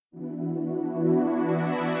Go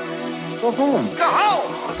home. Go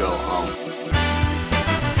home. Go home.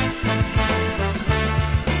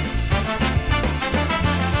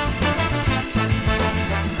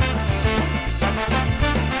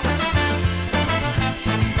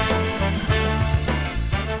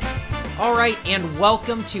 All right, and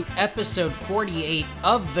welcome to episode 48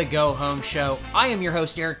 of The Go Home Show. I am your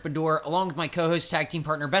host, Eric Baudour, along with my co-host, tag team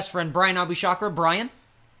partner, best friend, Bryan Abou Chacra. Bryan,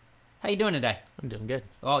 how you doing today? I'm doing good.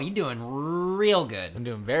 Oh, you doing real good. I'm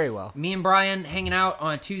doing very well. Me and Bryan hanging out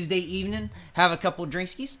on a Tuesday evening, have a couple of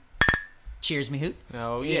drinkskis. Cheers, me hoot.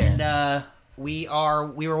 Oh, yeah. And we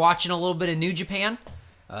were watching a little bit of New Japan,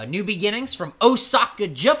 New Beginnings from Osaka,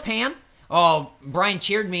 Japan. Oh, Bryan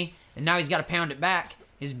cheered me, and now he's got to pound it back.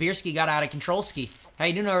 His beer ski got out of control ski. How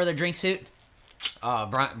you doing over there, drinks hoot? Oh,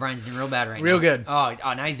 Bryan's doing real bad right now. Real good. Oh,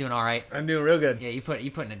 now he's doing all right. I'm doing real good. Yeah, you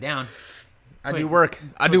putting it down. I do work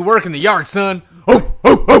in the yard, son.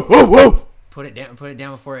 Oh. Put it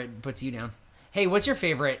down before it puts you down. Hey, what's your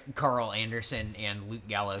favorite Carl Anderson and Luke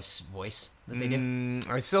Gallows voice that they do?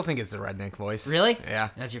 I still think it's the redneck voice. Really? Yeah.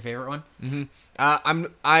 That's your favorite one? Mm-hmm.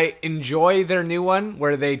 I enjoy their new one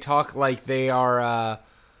where they talk like they are.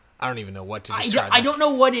 I don't even know what to describe. I don't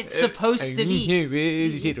know what it's supposed to be.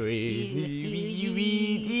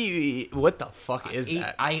 What the fuck is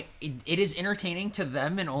that? It is entertaining to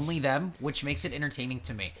them and only them, which makes it entertaining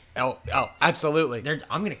to me. Oh, absolutely.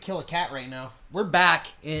 I'm gonna kill a cat right now. We're back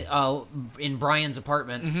in Bryan's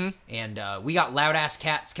apartment, and we got loud ass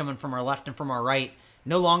cats coming from our left and from our right.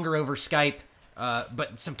 No longer over Skype,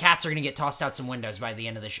 but some cats are gonna get tossed out some windows by the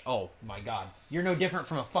end of this. Oh my god, you're no different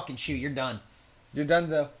from a fucking shoe. You're done. You're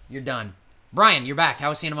donezo. You're done. Bryan, you're back. How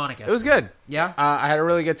was Santa Monica? It was good. Yeah? I had a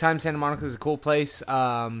really good time. Santa Monica is a cool place.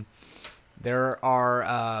 There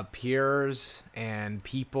are piers and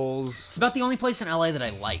peoples. It's about the only place in LA that I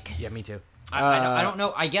like. Yeah, me too. I don't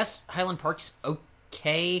know. I guess Highland Park's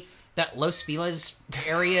okay. That Los Feliz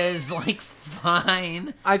area is, like,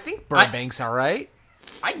 fine. I think Burbank's all right.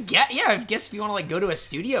 I guess if you want to, like, go to a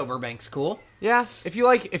studio, Burbank's cool. Yeah, if you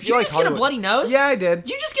like Did you just get a bloody nose? Yeah, I did.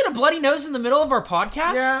 Did you just get a bloody nose in the middle of our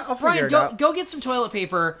podcast? Yeah, I'll figure it out. Go get some toilet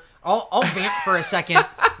paper. I'll vamp for a second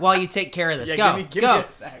while you take care of this. Yeah, go. give me a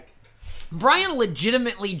sec. Bryan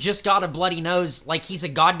legitimately just got a bloody nose like he's a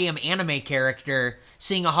goddamn anime character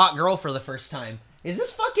seeing a hot girl for the first time. Is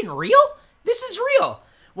this fucking real? This is real.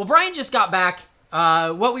 Well, Bryan just got back.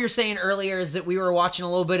 What we were saying earlier is that we were watching a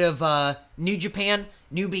little bit of New Japan,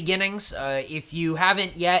 New Beginnings. If you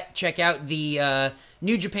haven't yet, check out the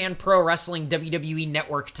New Japan Pro Wrestling WWE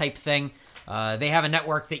Network type thing. They have a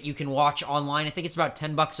network that you can watch online. I think it's about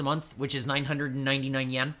 $10 a month, which is 999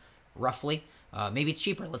 yen, roughly. Maybe it's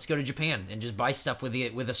cheaper. Let's go to Japan and just buy stuff with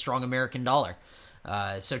a strong American dollar.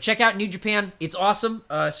 So check out New Japan. It's awesome.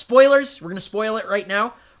 Spoilers. We're going to spoil it right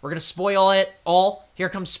now. We're going to spoil it all. Here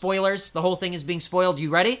comes spoilers. The whole thing is being spoiled. You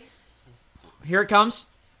ready? Here it comes.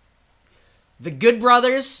 The Good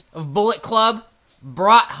Brothers of Bullet Club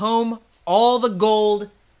brought home all the gold.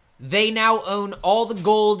 They now own all the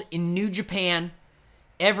gold in New Japan.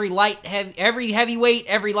 Every heavyweight,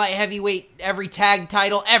 every light heavyweight, every tag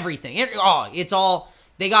title, everything. It's all.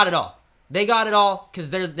 They got it all. They got it all because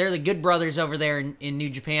they're the Good Brothers over there in New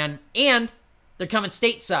Japan, and they're coming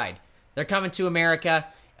stateside. They're coming to America.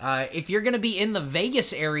 If you're going to be in the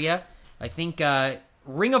Vegas area, I think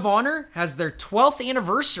Ring of Honor has their 12th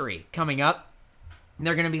anniversary coming up.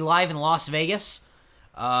 They're going to be live in Las Vegas,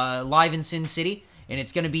 live in Sin City, and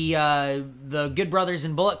it's going to be the Good Brothers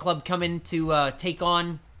and Bullet Club coming to take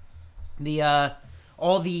on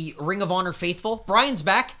all the Ring of Honor faithful. Bryan's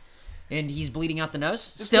back, and he's bleeding out the nose.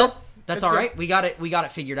 Still, that's all right. We got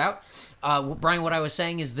it figured out. Bryan, what I was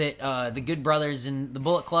saying is that the Good Brothers and the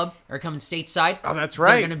Bullet Club are coming stateside. Oh, that's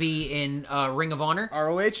right. They're going to be in Ring of Honor.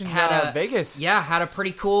 ROH in Vegas. Yeah, had a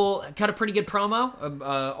pretty good promo of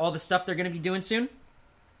all the stuff they're going to be doing soon.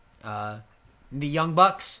 The Young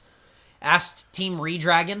Bucks asked Team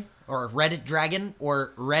Redragon, or Red Dragon,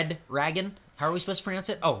 or Red Dragon. How are we supposed to pronounce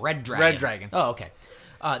it? Oh, Red Dragon. Red Dragon. Oh, okay.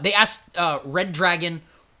 They asked Red Dragon,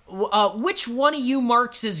 which one of you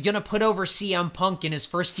marks is going to put over CM Punk in his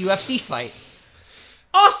first UFC fight?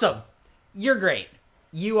 Awesome. You're great.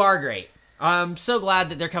 You are great. I'm so glad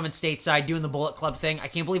that they're coming stateside doing the Bullet Club thing. I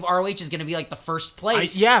can't believe ROH is going to be like the first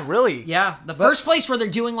place. Yeah, really. Yeah, first place where they're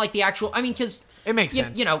doing like the actual. I mean, because it makes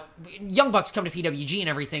sense. You know, Young Bucks come to PWG and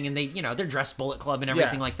everything, and they're dressed Bullet Club and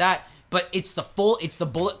everything like that. But it's the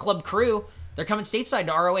Bullet Club crew. They're coming stateside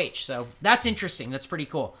to ROH, so that's interesting. That's pretty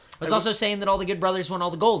cool. I was also saying that all the Good Brothers won all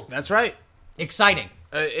the gold. That's right. Exciting.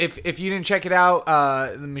 If you didn't check it out,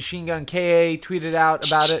 the Machine Gun KA tweeted out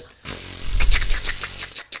about it.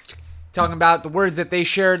 talking about the words that they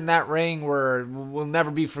shared in that ring will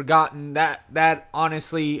never be forgotten. That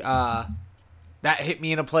honestly, that hit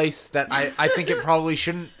me in a place that I think it probably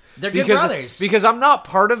shouldn't. They're good brothers. Because I'm not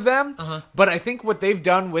part of them, but I think what they've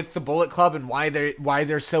done with the Bullet Club and why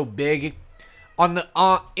they're so big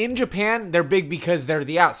in Japan, they're big because they're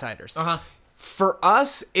the outsiders. For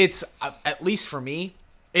us, it's at least for me,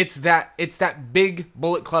 it's that big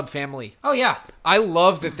Bullet Club family. Oh yeah, I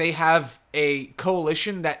love that they have a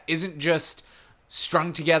coalition that isn't just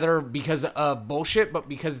strung together because of bullshit, but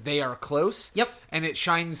because they are close. Yep. And it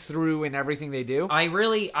shines through in everything they do. I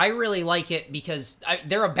really like it because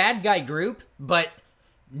they're a bad guy group, but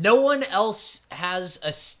no one else has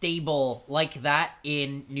a stable like that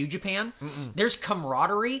in New Japan. There's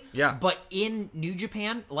camaraderie, but in New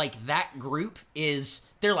Japan, like that group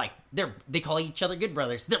they call each other good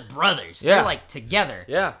brothers. They're brothers. Yeah. They're like together.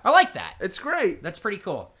 Yeah. I like that. It's great. That's pretty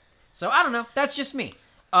cool. So I don't know. That's just me.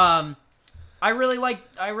 I really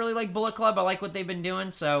like Bullet Club. I like what they've been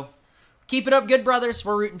doing. So keep it up, good brothers.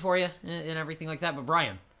 We're rooting for you and everything like that. But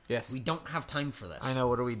Brian, yes, we don't have time for this. I know.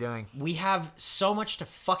 What are we doing? We have so much to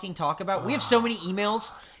fucking talk about. We have so many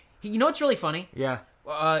emails. You know what's really funny? Yeah.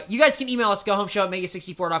 You guys can email us,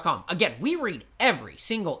 gohomeshow@mega64.com. Again, we read every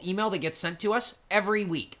single email that gets sent to us every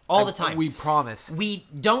week, all the time. We promise. We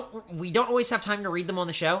don't always have time to read them on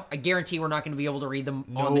the show. I guarantee we're not going to be able to read them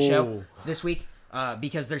on the show this week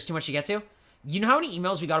because there's too much to get to. You know how many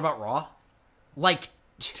emails we got about Raw? Like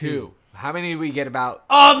two. How many did we get about?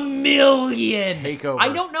 1,000,000! Takeover. I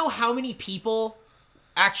don't know how many people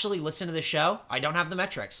actually listen to the show. I don't have the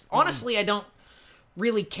metrics. Honestly, I don't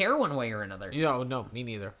really care one way or another. No, me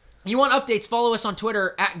neither. You want updates, follow us on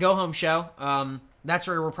Twitter at GoHomeShow. That's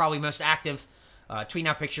where we're probably most active. Tweeting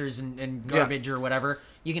out pictures and garbage or whatever.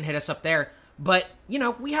 You can hit us up there. But,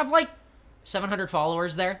 we have like 700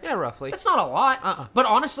 followers there. Yeah, roughly. That's not a lot. But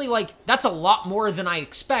honestly, like, that's a lot more than I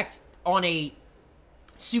expect on a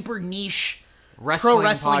super niche pro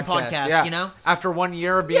wrestling podcast, After 1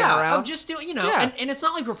 year of being around. I'm just doing, and it's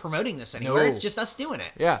not like we're promoting this anywhere. No. It's just us doing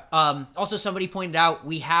it. Yeah. Also, somebody pointed out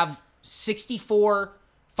we have 64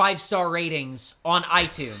 5-star ratings on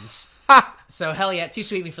iTunes. So, hell yeah. Too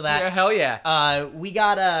sweet me for that. Yeah, hell yeah. We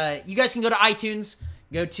got, you guys can go to iTunes,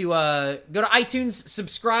 go to iTunes,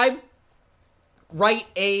 subscribe, write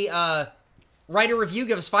a review,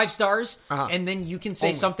 give us 5 stars, and then you can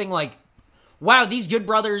say something like, wow, these good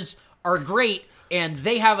brothers are great, and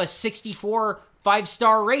they have a 64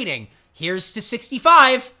 5-star rating. Here's to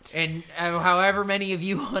 65, and however many of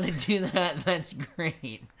you want to do that, that's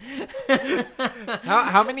great.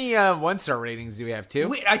 How many 1-star ratings do we have?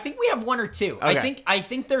 2? I think we have 1 or 2. Okay. I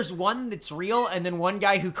think there's one that's real, and then one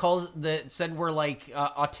guy who said we're like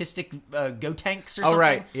autistic go tanks or something. Oh,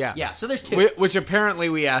 right, yeah. Yeah, so there's 2. Which apparently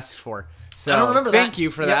we asked for. So I don't remember that. Thank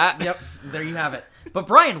you for that. Yep, there you have it. But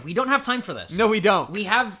Brian, we don't have time for this. No, we don't. We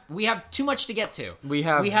have too much to get to. We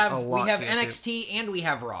have a lot to get to. NXT and we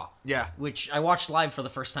have Raw. Yeah. Which I watched live for the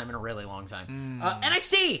first time in a really long time.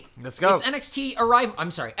 NXT! Let's go. It's NXT Arrival.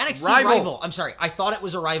 I'm sorry. NXT Rival. I'm sorry. I thought it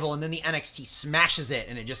was Arrival, and then the NXT smashes it,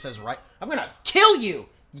 and it just says, I'm going to kill you,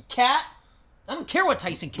 you cat. I don't care what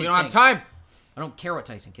Tyson Kidd thinks. We don't have time. I don't care what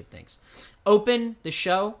Tyson Kidd thinks. Open the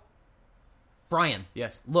show. Brian.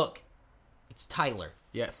 Yes. Look. It's Tyler.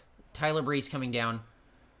 Yes. Tyler Breeze coming down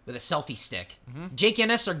with a selfie stick. Jake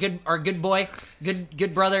Ennis, our good boy,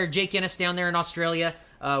 good brother, Jake Ennis down there in Australia,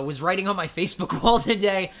 was writing on my Facebook wall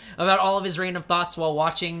today about all of his random thoughts while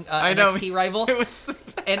watching NXT Rival. It was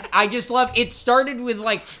and I just love it. Started with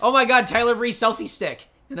like, oh my god, Tyler Breeze selfie stick,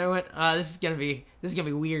 and I went, this is gonna be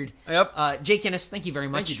weird. Yep. Jake Ennis, thank you very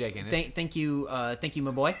much. Thank you, Jake Ennis. Thank you,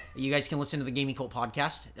 my boy. You guys can listen to the Gaming Cult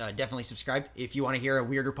podcast. Definitely subscribe if you want to hear a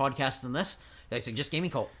weirder podcast than this. I suggest Gaming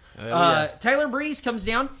Cult. Tyler Breeze comes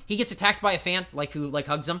down. He gets attacked by a fan, who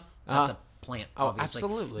hugs him. That's a plant. Obviously.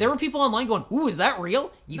 Absolutely. There were people online going, "Ooh, is that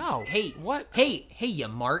real?" No. Hey, what? Hey, you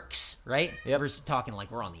marks, right? Yep. We're talking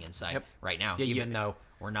like we're on the inside right now, even though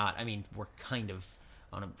we're not. I mean, we're kind of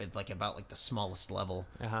on about the smallest level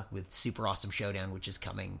with Super Awesome Showdown, which is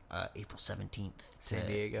coming April 17th, San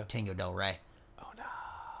Diego, Tango Del Rey. Oh no!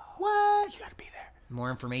 What? You gotta be there. More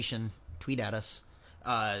information. Tweet at us.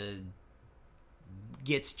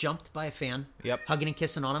 Gets jumped by a fan. Yep. Hugging and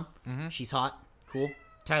kissing on him. Mm-hmm. She's hot. Cool.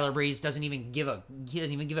 Tyler Breeze doesn't even give a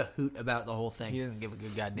hoot about the whole thing. He doesn't give a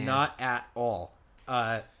good goddamn. Not at all.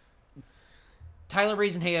 Tyler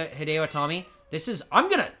Breeze and Hideo Itami. This is, I'm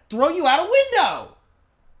gonna throw you out a window.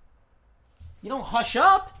 You don't hush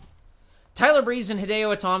up. Tyler Breeze and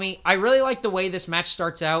Hideo Itami. I really like the way this match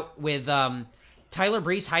starts out with Tyler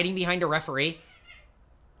Breeze hiding behind a referee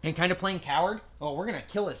and kind of playing coward. Oh, we're gonna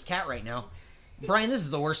kill this cat right now. Bryan, this is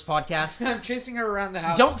the worst podcast. I'm chasing her around the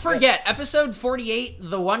house. Don't forget, episode 48,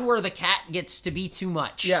 the one where the cat gets to be too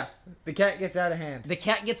much. Yeah, the cat gets out of hand. The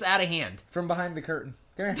cat gets out of hand. From behind the curtain.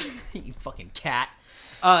 Come here. You fucking cat.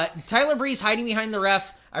 Tyler Breeze hiding behind the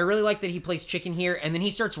ref. I really like that he plays chicken here, and then he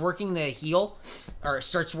starts working the heel, and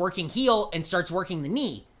starts working the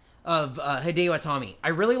knee of Hideo Itami. I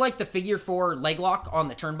really like the figure 4 leg lock on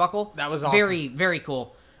the turnbuckle. That was awesome. Very, very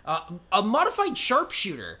cool. A modified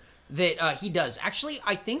sharpshooter that he does. Actually,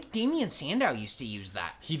 I think Damian Sandow used to use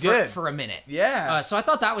that. He did. For a minute. Yeah. So I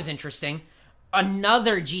thought that was interesting.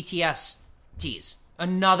 Another GTS tease.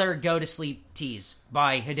 Another go to sleep tease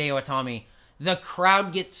by Hideo Itami. The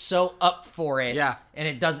crowd gets so up for it. Yeah. And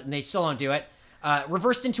it doesn't, they still don't do it.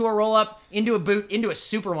 Reversed into a roll up, into a boot, into a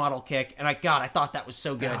supermodel kick. And I thought that was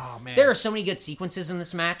so good. Oh, man. There are so many good sequences in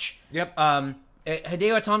this match. Yep. Hideo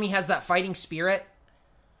Itami has that fighting spirit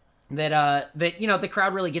that the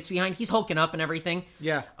crowd really gets behind. He's hulking up and everything.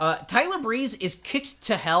 Yeah. Tyler Breeze is kicked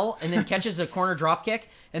to hell and then catches a corner drop kick,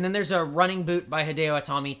 and then there's a running boot by Hideo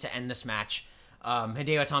Itami to end this match.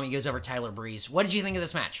 Hideo Itami goes over Tyler Breeze. What did you think of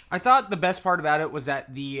this match? I thought the best part about it was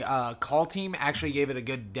that the call team actually gave it a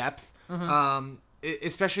good depth.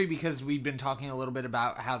 Especially because we've been talking a little bit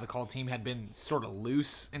about how the call team had been sort of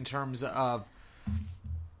loose in terms of,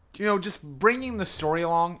 just bringing the story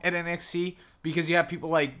along at NXT, because you have people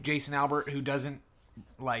like Jason Albert who doesn't,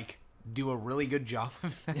 do a really good job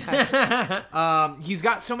of that. He's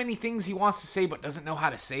got so many things he wants to say but doesn't know how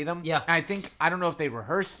to say them. Yeah. And I don't know if they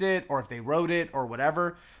rehearsed it or if they wrote it or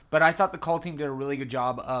whatever, but I thought the call team did a really good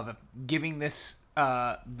job of giving this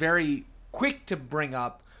very quick to bring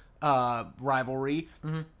up rivalry.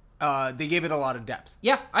 They gave it a lot of depth.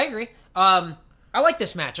 Yeah, I agree. I like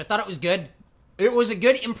this match. I thought it was good. It was a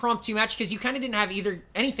good impromptu match because you kind of didn't have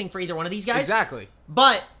anything for either one of these guys. Exactly.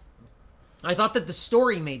 But I thought that the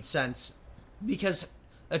story made sense because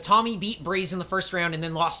Tommy beat Breeze in the first round and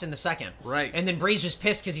then lost in the second. Right. And then Breeze was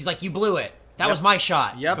pissed because he's like, you blew it. That was my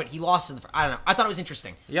shot. Yep. But he lost in the I don't know. I thought it was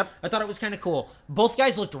interesting. Yep. I thought it was kind of cool. Both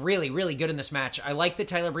guys looked really, really good in this match. I like that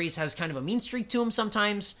Tyler Breeze has kind of a mean streak to him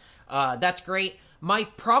sometimes. That's great. My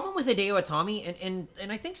problem with Hideo Itami, and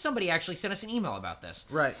I think somebody actually sent us an email about this.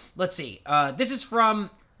 Right. Let's see. This is from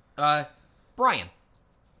Bryan.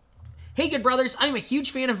 Hey, good brothers. I'm a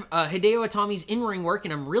huge fan of Hideo Itami's in-ring work,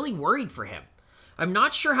 and I'm really worried for him. I'm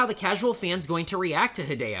not sure how the casual fan's going to react to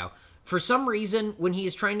Hideo. For some reason, when he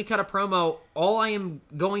is trying to cut a promo, all I am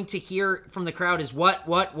going to hear from the crowd is,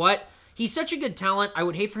 what? He's such a good talent. I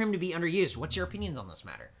would hate for him to be underused. What's your opinions on this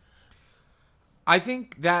matter? I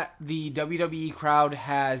think that the WWE crowd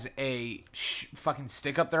has a fucking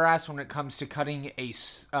stick up their ass when it comes to cutting a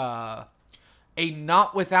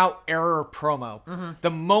not without error promo. Mm-hmm. The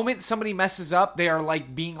moment somebody messes up, they are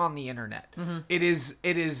like being on the internet. Mm-hmm. It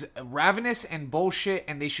is ravenous and bullshit,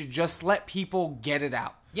 and they should just let people get it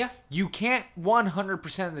out. Yeah. You can't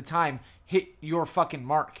 100% of the time hit your fucking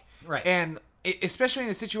mark. Right. And especially in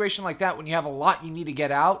a situation like that when you have a lot you need to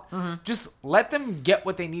get out, just let them get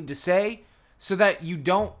what they need to say so that you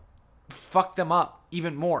don't fuck them up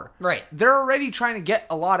even more. Right. They're already trying to get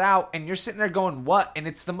a lot out, and you're sitting there going, what? And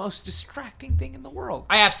it's the most distracting thing in the world.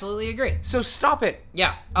 I absolutely agree. So stop it.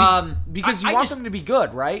 Yeah. Because you want them to be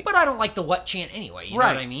good, right? But I don't like the what chant anyway. You right.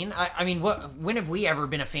 know what I mean? I mean, when have we ever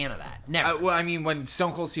been a fan of that? Never. Well, I mean, when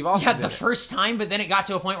Stone Cold Steve Austin did the first time, but then it got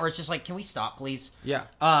to a point where it's just like, can we stop, please? Yeah.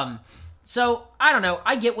 So, I don't know.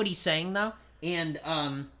 I get what he's saying, though. And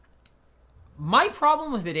my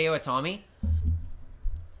problem with Hideo Itami,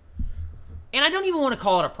 and I don't even want to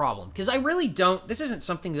call it a problem, because I really don't. This isn't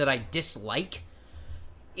something that I dislike.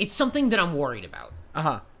 It's something that I'm worried about.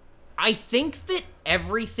 Uh-huh. I think that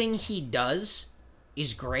everything he does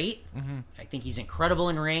is great. Mm-hmm. I think he's incredible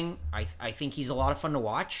in ring. I think he's a lot of fun to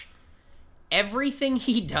watch. Everything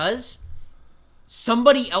he does,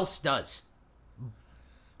 somebody else does.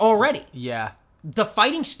 Already. Yeah. The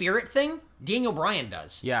fighting spirit thing, Daniel Bryan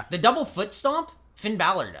does. Yeah. The double foot stomp, Finn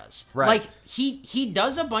Balor does. Right. Like, he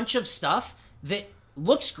does a bunch of stuff that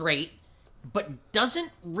looks great, but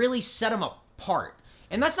doesn't really set him apart.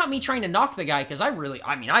 And that's not me trying to knock the guy, because I really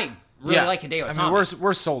like Hideo Itami. I mean,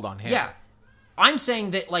 we're sold on him. Yeah. I'm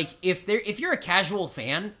saying that, like, if you're a casual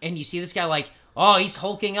fan and you see this guy like, oh, he's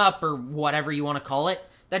hulking up or whatever you want to call it,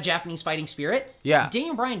 that Japanese fighting spirit, yeah.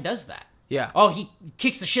 Daniel Bryan does that. Yeah. Oh, he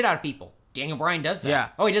kicks the shit out of people. Daniel Bryan does that. Yeah.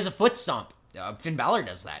 Oh, he does a foot stomp. Finn Balor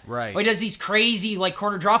does that. Right. Oh, he does these crazy, like,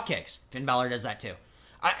 corner drop kicks. Finn Balor does that too.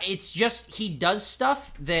 It's just, he does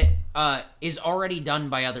stuff that is already done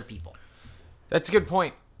by other people. That's a good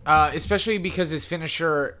point. Especially because his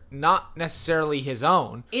finisher, not necessarily his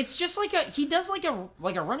own. It's just like he does like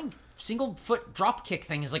a running single foot drop kick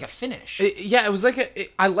thing is like a finish. It was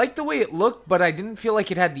like I liked the way it looked, but I didn't feel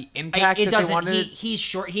like it had the impact it that doesn't. they wanted. He's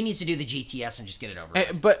short. He needs to do the GTS and just get it over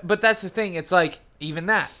with. But that's the thing. It's like even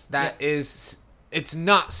that is it's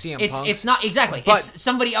not CM Punk. It's not exactly. But it's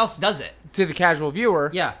somebody else does it to the casual viewer.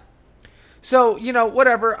 Yeah. So,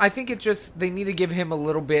 whatever. I think it's just they need to give him a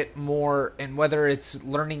little bit more, and whether it's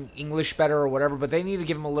learning English better or whatever, but they need to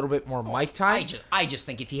give him a little bit more mic time. I just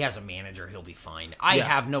think if he has a manager, he'll be fine. I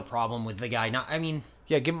have no problem with the guy.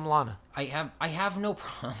 Yeah, give him Lana. I have no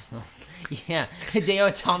problem. Yeah, Hideo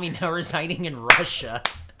Itami now residing in Russia.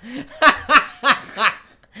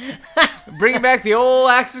 Bringing back the old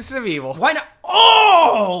Axis of Evil. Why not?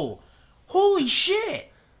 Oh! Holy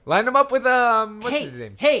shit! Line him up with, what's his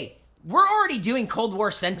name? Hey, we're already doing Cold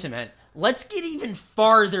War sentiment. Let's get even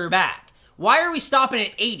farther back. Why are we stopping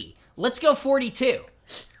at 80? Let's go 42.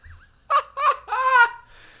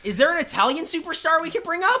 Is there an Italian superstar we could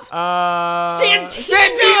bring up?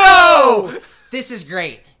 Santino! This is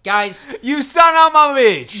great. Guys. You son of a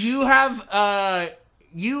bitch! You have,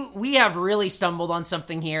 we have really stumbled on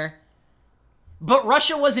something here. But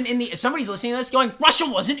Russia wasn't in the... Somebody's listening to this going, Russia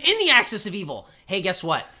wasn't in the Axis of Evil. Hey, guess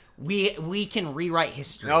what? We can rewrite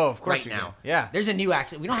history. No, of course right now. Can. Yeah. There's a new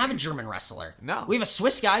Axis. We don't have a German wrestler. No. We have a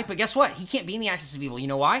Swiss guy, but guess what? He can't be in the Axis of Evil. You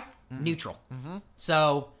know why? Neutral. Mm-hmm.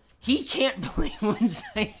 So he can't play one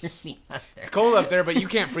side or the other. It's cold up there, but you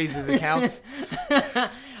can't freeze his accounts.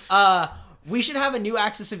 We should have a new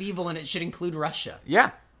Axis of Evil, and it should include Russia.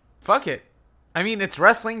 Yeah. Fuck it. I mean, it's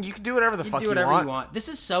wrestling. You can do whatever the fuck you want. Do whatever you want. This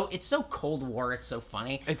is it's so Cold War. It's so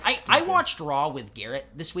funny. I watched Raw with Garrett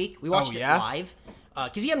this week. We watched it live.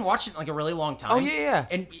 Because he hadn't watched it in like a really long time. Oh, yeah.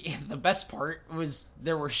 And the best part was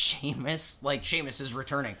there were Sheamus. Like, Sheamus is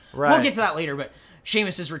returning. Right. We'll get to that later, but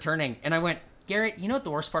Sheamus is returning. And I went, Garrett, you know what the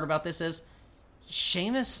worst part about this is?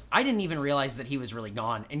 Sheamus, I didn't even realize that he was really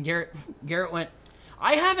gone. And Garrett went,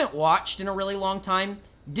 I haven't watched in a really long time.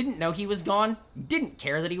 Didn't know he was gone. Didn't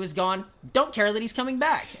care that he was gone. Don't care that he's coming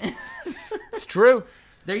back. It's true.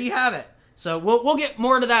 There you have it. So we'll get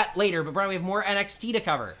more to that later, but Brian, we have more NXT to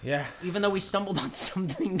cover. Yeah. Even though we stumbled on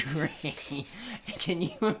something great. Can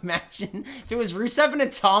you imagine if it was Rusev and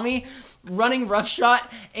Itami running roughshod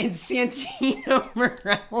and Santino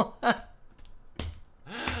Marella?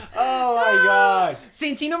 Oh my god.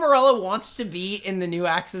 Santino Marella wants to be in the new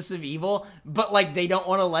Axis of Evil, but like they don't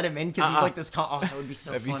want to let him in because he's like this. Oh, that would be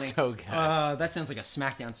so That'd funny. That'd be so good. That sounds like a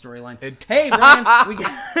SmackDown storyline. Hey, Brian, we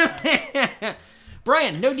got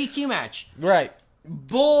Brian, no DQ match. Right.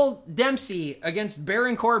 Bull Dempsey against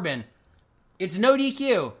Baron Corbin. It's no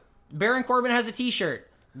DQ. Baron Corbin has a t-shirt.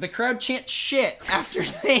 The crowd chants shit after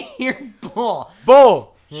they hear Bull.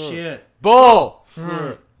 Bull. Shit. Bull.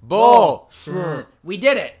 Bull. We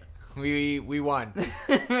did it. We won.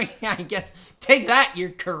 I guess. Take that,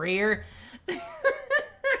 your career.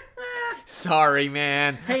 Sorry,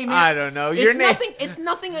 man. Hey, man. I don't know. It's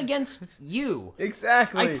nothing against you.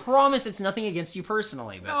 Exactly. I promise it's nothing against you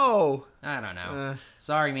personally. But no. I don't know.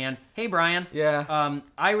 Sorry, man. Hey, Brian. Yeah.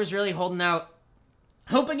 I was really holding out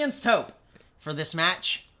hope against hope for this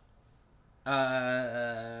match. Bummer.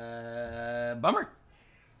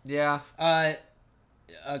 Yeah.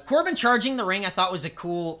 Corbin charging the ring I thought was a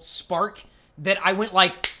cool spark that I went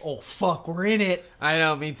like, oh, fuck, we're in it. I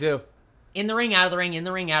know, me too. In the ring, out of the ring, in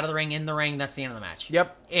the ring, out of the ring, in the ring. That's the end of the match.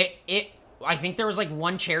 Yep. I think there was like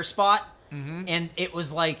one chair spot, and it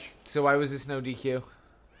was like... So why was this no DQ?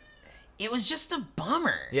 It was just a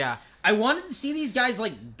bummer. Yeah. I wanted to see these guys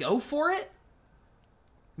like go for it.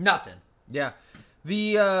 Nothing. Yeah.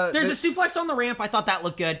 There's a suplex on the ramp. I thought that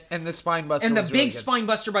looked good. And the spine buster. And the was big really good. spine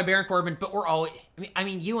buster by Baron Corbin. But we're all... I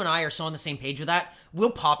mean, you and I are so on the same page with that.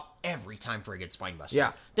 We'll pop every time for a good spine buster.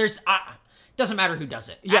 Yeah. There's... doesn't matter who does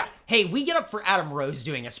it. Yeah. Hey, we get up for Adam Rose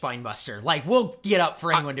doing a spine buster. Like, we'll get up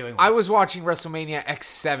for anyone doing one. I was watching WrestleMania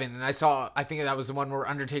X7, and I think that was the one where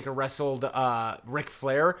Undertaker wrestled Ric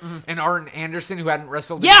Flair and Arn Anderson, who hadn't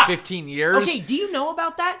wrestled in 15 years. Okay, do you know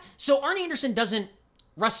about that? So Arn Anderson doesn't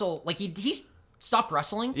wrestle, like, he's stopped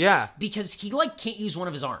wrestling. Yeah. Because he, like, can't use one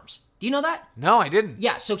of his arms. Do you know that? No, I didn't.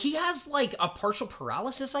 Yeah, so he has, like, a partial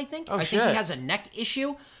paralysis, I think. Oh, I shit. think he has a neck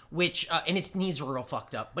issue, which, and his knees are real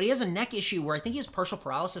fucked up. But he has a neck issue where I think he has partial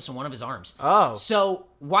paralysis in one of his arms. Oh. So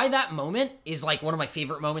why that moment is, like, one of my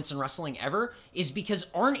favorite moments in wrestling ever is because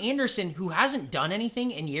Arn Anderson, who hasn't done anything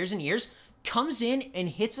in years and years, comes in and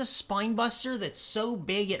hits a spine buster that's so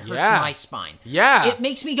big it hurts my spine. Yeah. It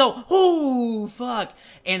makes me go, oh, fuck.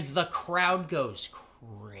 And the crowd goes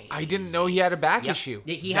crazy. I didn't know he had a back issue.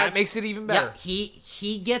 That makes it even better. Yeah,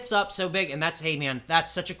 he gets up so big, and that's, hey, man,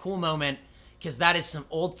 that's such a cool moment, because that is some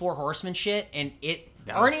old Four Horsemen shit, and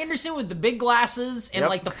Arn Anderson with the big glasses and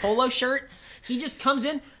like the polo shirt. He just comes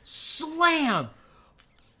in, slam.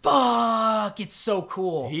 Fuck, it's so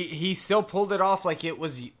cool. He still pulled it off like it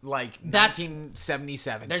was like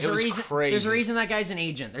 1977. There's a reason that guy's an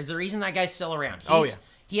agent. There's a reason that guy's still around.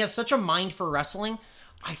 He has such a mind for wrestling.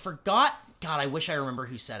 I forgot. God, I wish I remember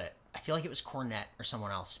who said it. I feel like it was Cornette or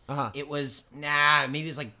someone else. It was maybe it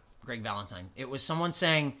was like Greg Valentine. It was someone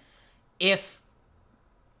saying if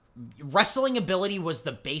wrestling ability was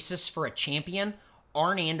the basis for a champion,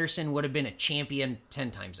 Arn Anderson would have been a champion 10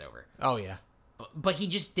 times over. Oh yeah. But he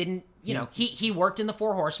just didn't, he worked in the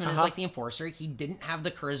Four Horsemen as like the enforcer. He didn't have the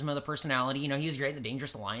charisma, the personality. He was great in the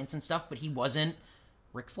Dangerous Alliance and stuff, but he wasn't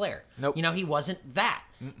Ric Flair. Nope. He wasn't that.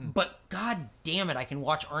 But god damn it, I can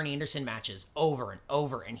watch Arn Anderson matches over and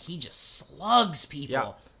over, and he just slugs people.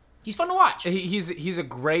 Yeah. He's fun to watch. He's a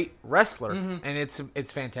great wrestler, and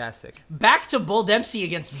it's fantastic. Back to Bull Dempsey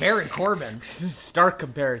against Baron Corbin. Stark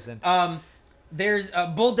comparison. There's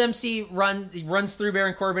Bull Dempsey runs through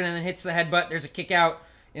Baron Corbin and then hits the headbutt. There's a kick out,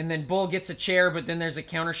 and then Bull gets a chair, but then there's a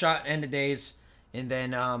counter shot, end of days, and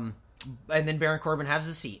then Baron Corbin has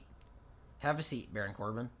a seat. Have a seat, Baron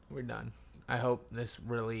Corbin. We're done. I hope this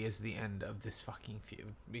really is the end of this fucking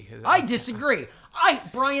feud because I disagree.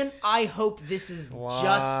 Bryan, I hope this is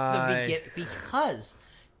just the beginning because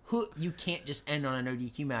you can't just end on a no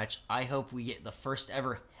DQ match. I hope we get the first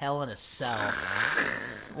ever Hell in a Cell.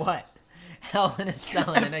 What? Hell in a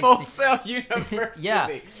Cell in NXT. Full Sail University.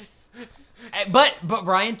 Yeah. But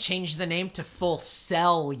Bryan changed the name to Full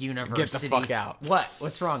Cell University. Get the fuck out. What?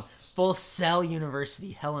 What's wrong? Full Cell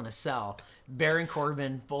University, Hell in a Cell. Baron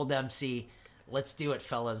Corbin, Bull Dempsey. Let's do it,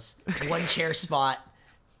 fellas. One chair spot.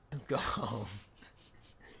 Go home.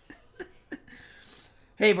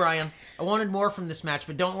 Hey, Bryan. I wanted more from this match,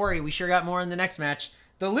 but don't worry. We sure got more in the next match.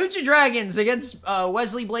 The Lucha Dragons against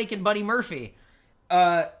Wesley Blake and Buddy Murphy.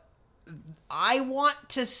 I want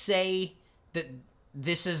to say that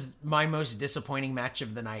this is my most disappointing match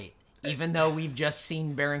of the night, even though we've just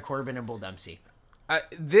seen Baron Corbin and Bull Dempsey.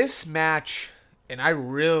 This match, and I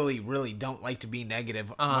really, really don't like to be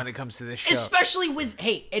negative when it comes to this show. Especially with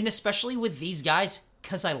these guys,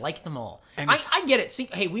 because I like them all. And I get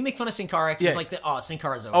it. We make fun of Sin Cara because Sin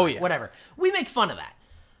Cara's over. Oh, yeah. Whatever. We make fun of that.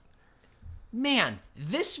 Man,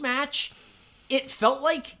 this match, it felt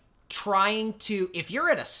like trying to, if you're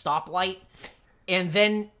at a stoplight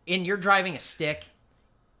and you're driving a stick,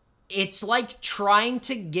 it's like trying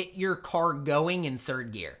to get your car going in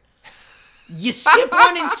third gear. You skip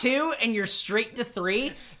 1 and 2 and you're straight to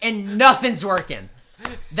 3 and nothing's working.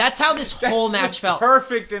 That's how this whole match felt.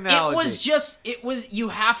 Perfect analogy. You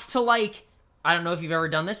have to I don't know if you've ever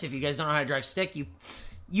done this. If you guys don't know how to drive stick,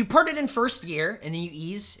 you put it in first gear and then you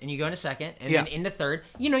ease and you go into second and then into third.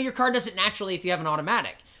 Your car does it naturally if you have an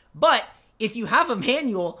automatic. But if you have a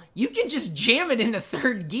manual, you can just jam it into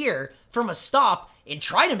third gear from a stop and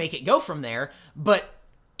try to make it go from there, but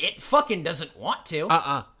it fucking doesn't want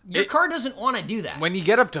to. Your car doesn't want to do that. When you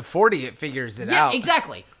get up to 40, it figures it out. Yeah,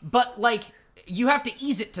 exactly. But, you have to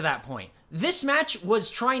ease it to that point. This match was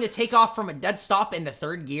trying to take off from a dead stop into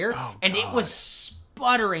third gear, and it was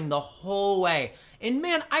sputtering the whole way. And,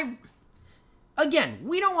 man,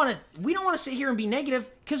 we don't want to sit here and be negative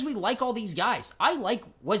because we like all these guys. I like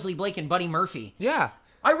Wesley Blake and Buddy Murphy. Yeah.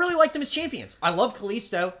 I really like them as champions. I love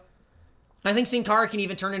Kalisto. I think Sin Cara can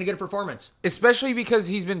even turn in a good performance. Especially because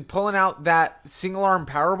he's been pulling out that single-arm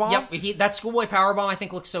powerbomb. Yep, that schoolboy powerbomb I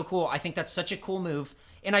think looks so cool. I think that's such a cool move.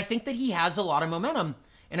 And I think that he has a lot of momentum.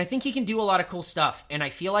 And I think he can do a lot of cool stuff. And I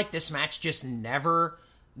feel like this match just never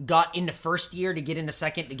got into first gear to get into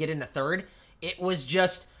second to get into third. It was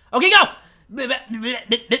just, okay, go!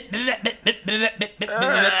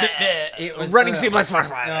 It was running seamless.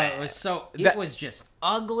 It was just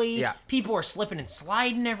ugly. Yeah. People were slipping and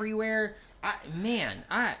sliding everywhere.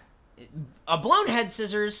 A blown head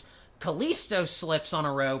scissors. Kalisto slips on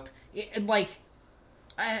a rope. The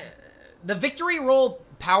victory roll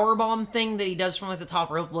powerbomb thing that he does from the top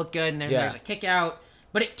rope looked good, and then there's a kick out.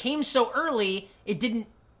 But it came so early, it didn't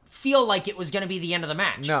feel like it was going to be the end of the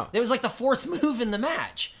match. No, it was like the fourth move in the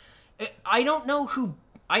match. I don't know who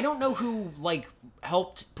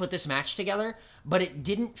helped put this match together, but it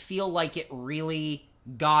didn't feel like it really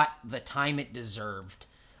got the time it deserved.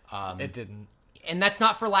 It didn't. And that's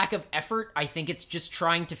not for lack of effort. I think it's just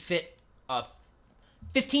trying to fit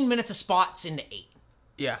 15 minutes of spots into 8.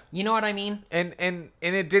 Yeah. You know what I mean? And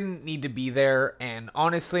it didn't need to be there. And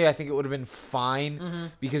honestly, I think it would have been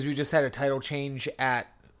fine because we just had a title change at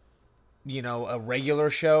a regular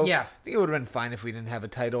show. Yeah. I think it would have been fine if we didn't have a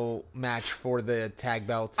title match for the tag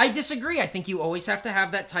belts. I disagree. I think you always have to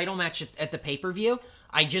have that title match at the pay-per-view.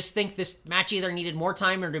 I just think this match either needed more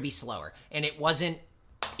time or to be slower. And it wasn't...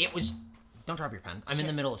 It was... Don't drop your pen. I'm in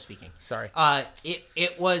the middle of speaking. Sorry.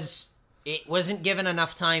 It wasn't given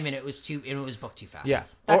enough time, and it was booked too fast. Yeah.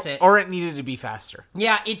 That's it. Or it needed to be faster.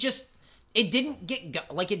 Yeah, it didn't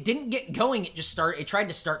get going. It tried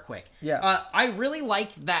to start quick. Yeah. I really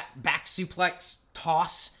liked that back suplex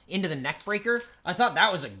toss into the neck breaker. I thought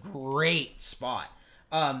that was a great spot.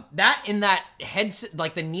 That in that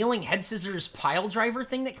the kneeling head scissors pile driver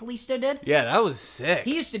thing that Kalisto did. Yeah, that was sick.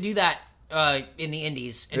 He used to do that in the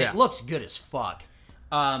indies, and Yeah. it looks good as fuck.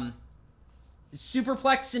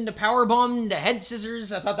 Superplex into powerbomb to head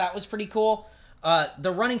scissors. I thought that was pretty cool.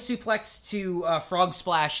 The running suplex to frog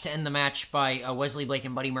splash to end the match by Wesley Blake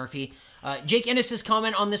and Buddy Murphy. Jake Ennis's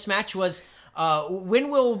comment on this match was, when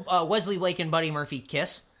will Wesley Blake and Buddy Murphy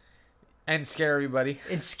kiss? And scare everybody.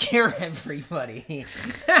 And scare everybody.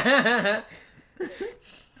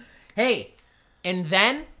 Hey, and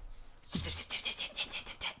then...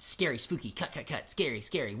 Scary, spooky, cut,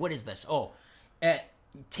 scary. What is this? Oh,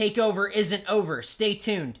 Takeover isn't over. Stay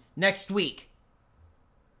tuned. Next week.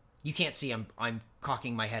 You can't see I'm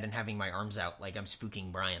cocking my head and having my arms out like I'm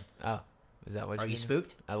spooking Bryan. Oh, is that what Are you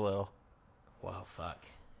spooked? A little. Whoa, fuck.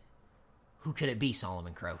 Who could it be,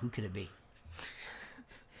 Solomon Crow? Who could it be?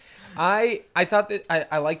 I thought that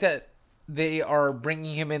I like that they are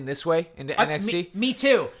bringing him in this way into NXT. Me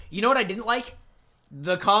too. You know what I didn't like?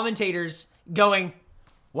 The commentators going,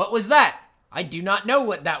 "What was that? I do not know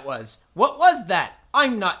what that was. What was that?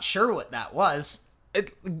 I'm not sure what that was."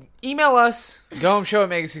 Email us,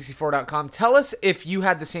 gohomeshow@mega64.com. Tell us if you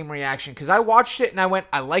had the same reaction, because I watched it and I went,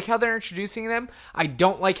 I like how they're introducing them. I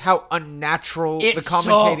don't like how unnatural the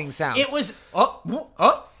commentating sounds. It was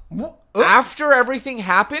after everything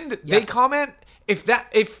happened. Yeah. They comment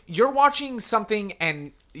if you're watching something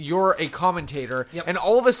and you're a commentator, yep. and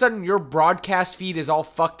all of a sudden your broadcast feed is all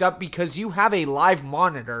fucked up because you have a live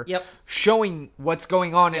monitor yep. showing what's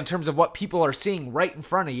going on in terms of what people are seeing right in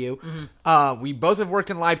front of you. Mm-hmm. We both have worked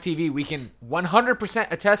in live TV. We can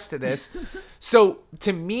 100% attest to this. So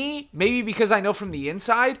to me, maybe because I know from the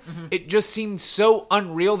inside, it just seemed so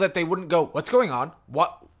unreal that they wouldn't go, "What's going on?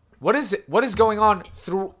 What is it? What is going on?"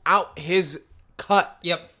 throughout his cut.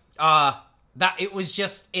 Yep.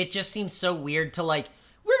 It just seems so weird to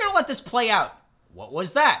we're going to let this play out. What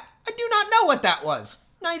was that? I do not know what that was.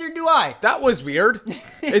 Neither do I. That was weird.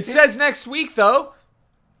 It says next week, though.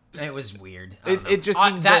 It was weird. It just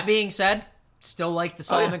seemed that being said, still like the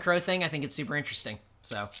Solomon Crow thing. I think it's super interesting.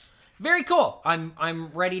 So, very cool.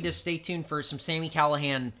 I'm ready to stay tuned for some Sami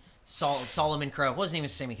Callihan, Solomon Crow. What his name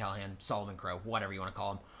is? Sami Callihan, Solomon Crow, whatever you want to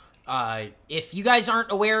call him. If you guys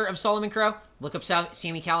aren't aware of Solomon Crow, look up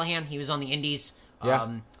Sami Callihan. He was on the Indies.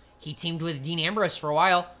 Yeah. He teamed with Dean Ambrose for a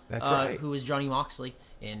while. That's right. Who was Johnny Moxley.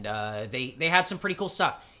 And they had some pretty cool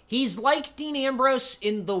stuff. He's like Dean Ambrose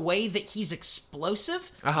in the way that he's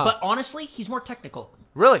explosive, but honestly, he's more technical.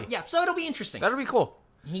 Really? Yeah, so it'll be interesting. That'll be cool.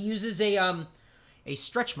 He uses a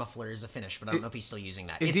stretch muffler as a finish, but I don't know if he's still using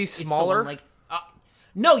that. Is he smaller?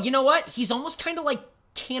 No, you know what? He's almost kind of like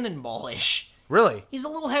Cannonball-ish. Really? He's a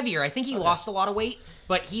little heavier. I think he lost a lot of weight,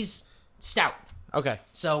 but he's stout. Okay.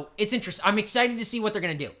 So it's interesting. I'm excited to see what they're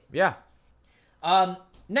going to do. Yeah.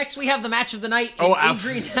 Next, we have the match of the night.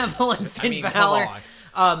 Adrian Neville and Finn Balor.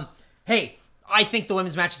 Hey, I think the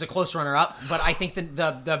women's match is a close runner-up, but I think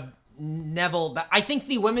the Neville... I think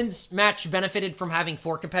the women's match benefited from having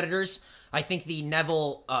 4 competitors. I think the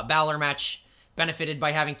Neville Balor match benefited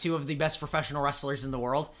by having 2 of the best professional wrestlers in the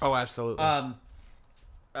world. Oh, absolutely.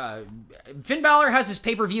 Finn Balor has his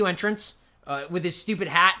pay-per-view entrance with his stupid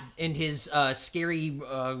hat and his scary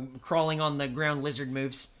crawling on the ground lizard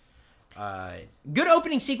moves. Good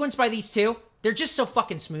opening sequence by these two. They're just so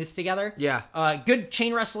fucking smooth together. Yeah. Good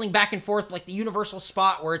chain wrestling back and forth, like the universal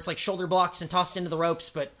spot where it's like shoulder blocks and tossed into the ropes,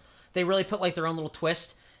 but they really put like their own little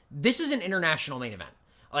twist. This is an international main event.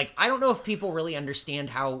 Like, I don't know if people really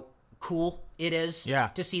understand how cool it is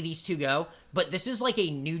to see these two go, but this is like a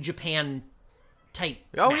New Japan type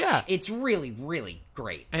match. Yeah. It's really, really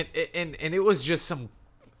great. And it was just some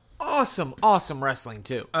awesome wrestling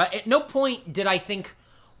too. At no point did I think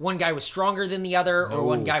one guy was stronger than the other or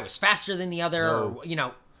one guy was faster than the other. Or,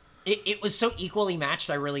 it was so equally matched.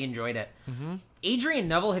 I really enjoyed it. Mm-hmm. Adrian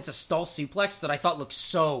Neville hits a stall suplex that I thought looked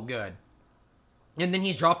so good. And then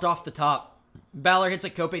he's dropped off the top. Balor hits a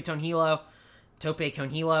tope con hilo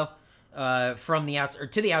from the outside, or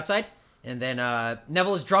to the outside. And then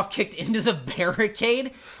Neville is drop kicked into the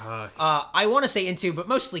barricade. I want to say into, but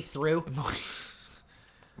mostly through.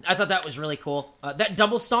 I thought that was really cool. That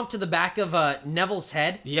double stomp to the back of Neville's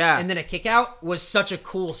head, Yeah. and then a kick out was such a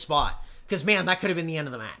cool spot. Because, man, that could have been the end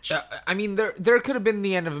of the match. I mean, there could have been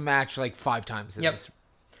the end of a match like 5 times in this.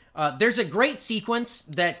 There's a great sequence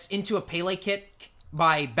that's into a Pele kick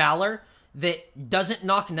by Balor that doesn't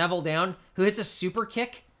knock Neville down, who hits a super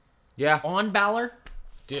kick on Balor.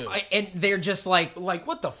 Dude. And they're just like,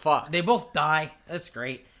 what the fuck? They both die. That's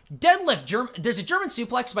great. Deadlift, there's a German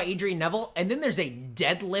suplex by Adrian Neville, and then there's a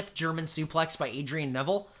deadlift German suplex by Adrian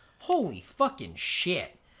Neville. Holy fucking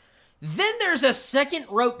shit. Then there's a second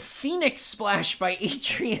rope Phoenix splash by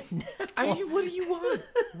Adrian Neville. I mean, what do you want?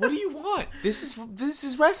 What do you want? This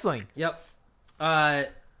is wrestling. Yep.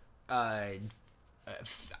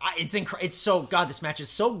 It's so, God, this match is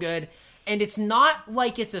so good. And it's not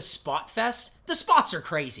like it's a spot fest. The spots are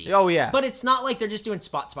crazy. Oh, yeah. But it's not like they're just doing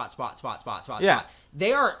spot. Yeah.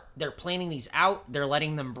 They're planning these out. They're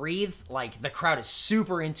letting them breathe. Like, the crowd is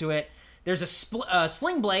super into it. There's a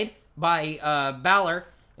sling blade by Balor.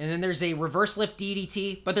 And then there's a reverse lift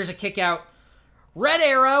DDT. But there's a kick out. Red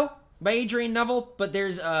Arrow by Adrian Neville. But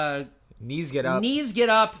there's Knees get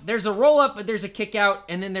up. There's a roll up, but there's a kick out.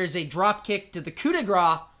 And then there's a drop kick to the coup de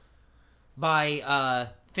grace by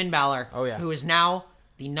Finn Balor. Oh, yeah. Who is now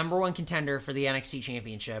the number 1 contender for the NXT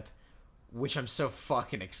Championship, which I'm so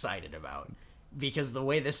fucking excited about. Because the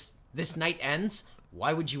way this night ends,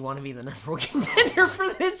 why would you want to be the number 1 contender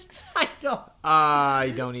for this title?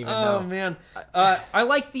 I don't even know. Oh, man. I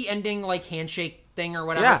like the ending, like, handshake thing or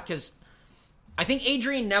whatever, because I think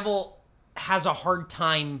Adrian Neville has a hard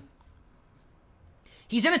time.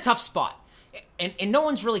 He's in a tough spot, and no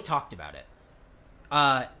one's really talked about it.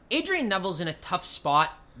 Adrian Neville's in a tough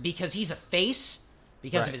spot because he's a face,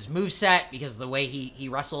 because of his moveset, because of the way he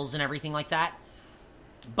wrestles and everything like that.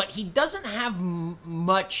 But he doesn't have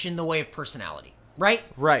much in the way of personality, right?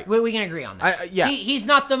 Right. We can agree on that. He's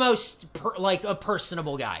not the most, a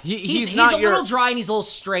personable guy. He's a little dry and he's a little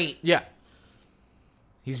straight. Yeah.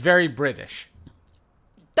 He's very British.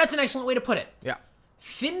 That's an excellent way to put it. Yeah.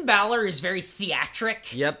 Finn Balor is very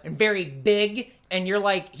theatric. Yep. And very big, and you're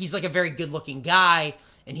like, he's like a very good-looking guy,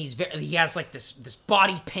 and he has like this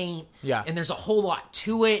body paint. Yeah. And there's a whole lot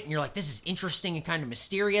to it, and you're like, this is interesting and kind of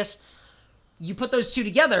mysterious. You put those two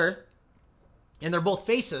together, and they're both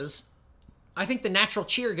faces. I think the natural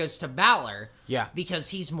cheer goes to Balor. Yeah. Because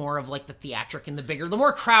he's more of like the theatric and the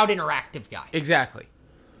more crowd interactive guy. Exactly.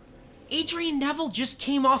 Adrian Neville just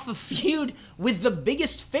came off a feud with the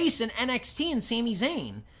biggest face in NXT and Sami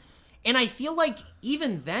Zayn. And I feel like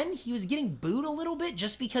even then he was getting booed a little bit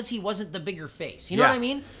just because he wasn't the bigger face. You know what I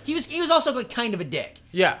mean? He was also like kind of a dick.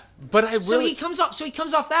 Yeah. But So he comes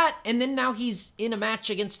off that, and then now he's in a match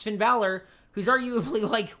against Finn Balor, who's arguably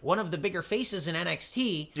like one of the bigger faces in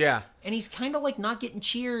NXT. Yeah. And he's kind of like not getting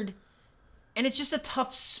cheered. And it's just a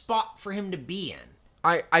tough spot for him to be in.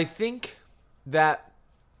 I think that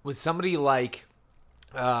with somebody like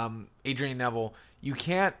Adrian Neville, you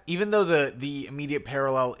can't, even though the immediate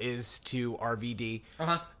parallel is to RVD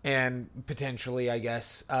and potentially, I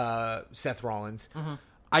guess, Seth Rollins,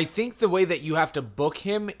 I think the way that you have to book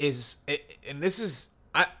him is, and this is,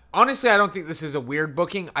 honestly, I don't think this is a weird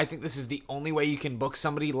booking. I think this is the only way you can book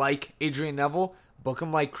somebody like Adrian Neville. Book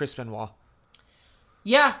him like Chris Benoit.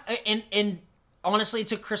 Yeah, and honestly, it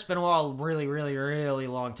took Chris Benoit a really, really, really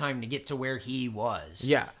long time to get to where he was.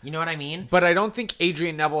 Yeah. You know what I mean? But I don't think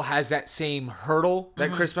Adrian Neville has that same hurdle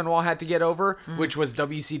that Chris Benoit had to get over, which was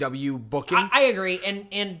WCW booking. I agree.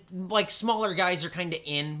 And like smaller guys are kind of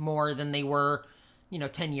in more than they were,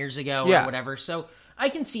 10 years ago or whatever. So I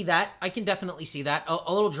can see that. I can definitely see that.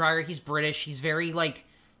 A little drier. He's British. He's very like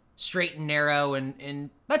straight and narrow, and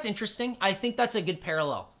that's interesting. I think that's a good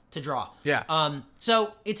parallel to draw. Yeah.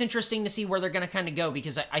 So it's interesting to see where they're going to kind of go,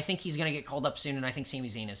 because I think he's going to get called up soon, and I think Sami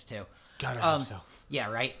Zayn is too. God, I hope so. Yeah,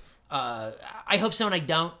 right. I hope so, and I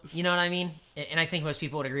don't. You know what I mean? And I think most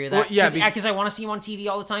people would agree with that. Well, yeah, because I want to see him on TV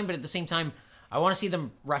all the time, but at the same time, I want to see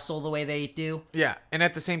them wrestle the way they do. Yeah, and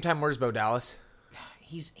at the same time, where's Bo Dallas?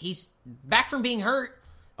 He's back from being hurt.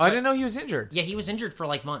 Oh, I didn't know he was injured. Yeah, he was injured for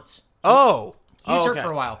like months. Oh. He was hurt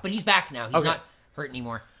for a while, but he's back now. He's not hurt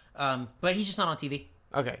anymore. But he's just not on TV.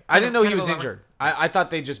 Okay. I didn't know he was injured. I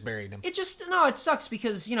thought they just buried him. It sucks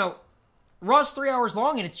because, Raw's 3 hours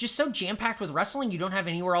long, and it's just so jam-packed with wrestling, you don't have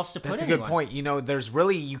anywhere else to put That's a anyone. good point. There's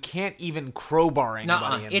really, you can't even crowbar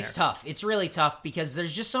anybody in there. It's tough. It's really tough because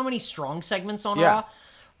there's just so many strong segments on Raw.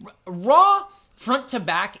 Raw, front to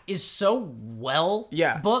back, is so well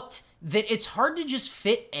booked that it's hard to just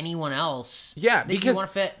fit anyone else that because you want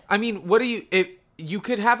to fit. I mean, you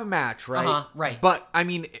could have a match, right? Right. But, I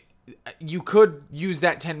mean, you could use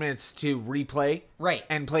that 10 minutes to replay. Right.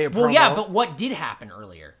 And play a promo. Well, yeah, but what did happen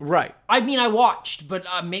earlier? Right. I mean, I watched, but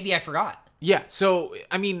maybe I forgot. Yeah, so,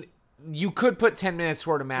 I mean, you could put 10 minutes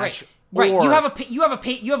toward a match. Right. Or, You have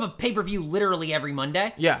a pay-per-view literally every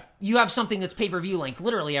Monday. Yeah. You have something that's pay-per-view length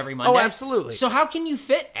literally every Monday. Oh, absolutely. So how can you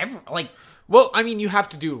fit Well, I mean, you have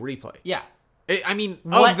to do a replay. Yeah. I mean,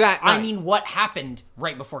 of that night. I mean, what happened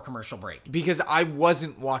right before commercial break? Because I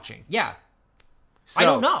wasn't watching. Yeah. So, I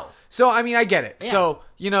don't know. So, I mean, I get it. Yeah. So,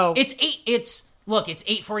 It's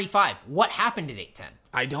 8:45. What happened at 8:10?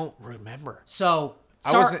 I don't remember. So,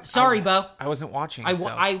 Bo. I wasn't watching. I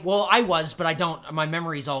was, but I don't. My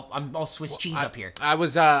memory's I'm all Swiss cheese up here. I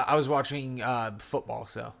was watching football,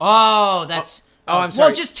 so. Oh, that's. I'm sorry.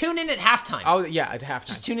 Well, just tune in at halftime. Oh, yeah, at halftime.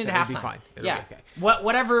 Just tune in at It'll halftime. be fine. It'll yeah. be okay.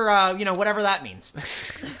 Whatever that means.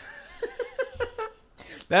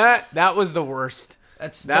 That was the worst.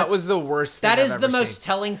 That was the worst thing That is I've the ever most seen.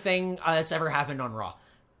 telling thing that's ever happened on Raw.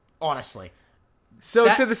 Honestly.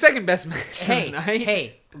 So, to the second best match of the night.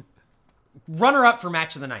 Hey. Runner-up for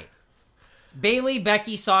match of the night. Bayley,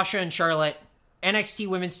 Becky, Sasha, and Charlotte. NXT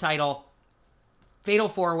Women's title. Fatal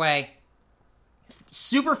 4-way.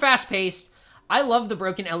 Super fast-paced. I love the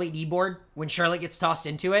broken LED board when Charlotte gets tossed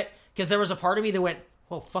into it, because there was a part of me that went,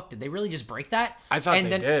 whoa, fuck, did they really just break that? I thought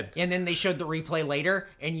they did. And then they showed the replay later,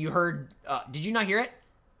 and you heard, did you not hear it?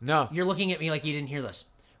 No. You're looking at me like you didn't hear this.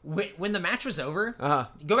 When the match was over,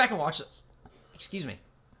 go back and watch this. Excuse me.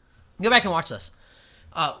 Go back and watch this.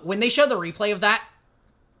 When they showed the replay of that,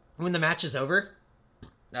 when the match is over,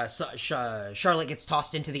 Charlotte gets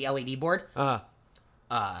tossed into the LED board.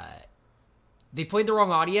 They played the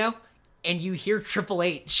wrong audio, and you hear Triple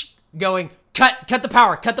H going, cut the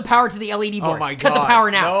power to the LED board. Oh my God. Cut the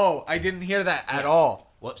power now. No, I didn't hear that at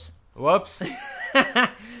all. Whoops.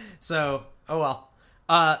 So, oh well.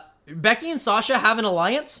 Becky and Sasha have an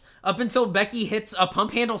alliance up until Becky hits a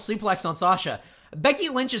pump handle suplex on Sasha. Becky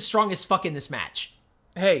Lynch is strong as fuck in this match.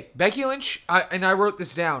 Hey, Becky Lynch, I wrote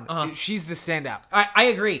this down. She's the standout. I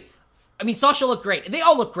agree. I mean, Sasha looked great. They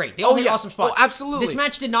all look great. They all hit awesome spots. Oh, absolutely. This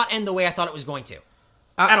match did not end the way I thought it was going to.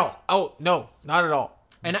 At all. Oh, no, not at all.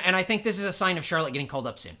 And I think this is a sign of Charlotte getting called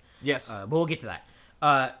up soon. Yes. But we'll get to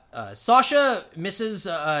that. Sasha misses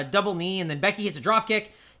a double knee, and then Becky hits a drop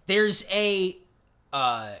kick. There's a...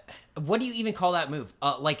 what do you even call that move?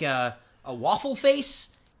 Like a waffle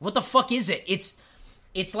face? What the fuck is it?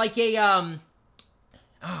 It's like a...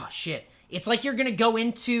 oh, shit. It's like you're gonna go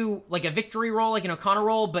into like a victory roll, like an O'Connor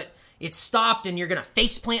roll, but it's stopped, and you're gonna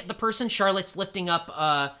face plant the person. Charlotte's lifting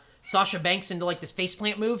up Sasha Banks into like this face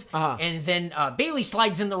plant move, and then Bayley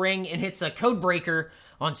slides in the ring and hits a code breaker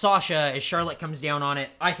on Sasha as Charlotte comes down on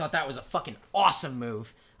it. I thought that was a fucking awesome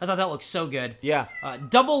move. I thought that looked so good. Yeah.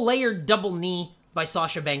 Double layered double knee by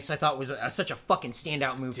Sasha Banks I thought was such a fucking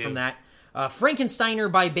standout move from that.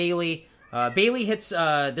 Frankensteiner by Bayley. Bayley hits,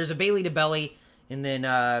 there's a Bayley to belly, and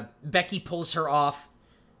then Becky pulls her off.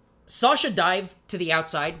 Sasha dive to the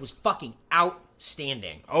outside was fucking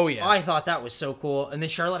outstanding. Oh, yeah. I thought that was so cool. And then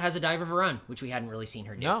Charlotte has a dive of her own, which we hadn't really seen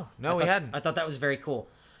her do. No, we hadn't. I thought that was very cool.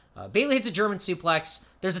 Bayley hits a German suplex.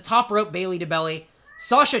 There's a top rope Bayley to belly.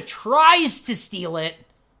 Sasha tries to steal it,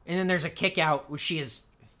 and then there's a kick out, which she is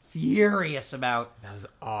furious about. That was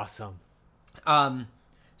awesome.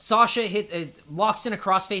 Sasha locks in a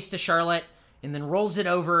crossface to Charlotte, and then rolls it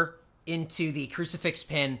over into the crucifix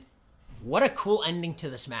pin. What a cool ending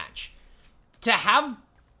to this match. To have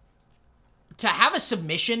a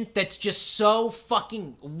submission that's just so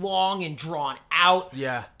fucking long and drawn out.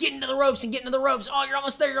 Yeah. Get into the ropes and get into the ropes. Oh, you're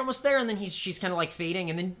almost there. And then she's kind of like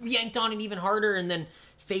fading, and then yanked on it even harder, and then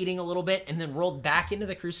fading a little bit, and then rolled back into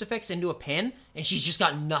the crucifix into a pin, and she's just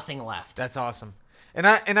got nothing left. That's awesome. And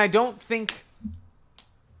I don't think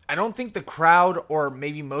the crowd, or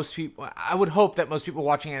maybe most people, I would hope that most people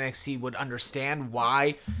watching NXT would understand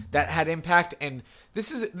why that had impact. And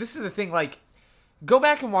this is the thing, like, go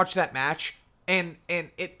back and watch that match, and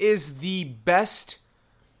it is the best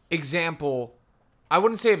example, I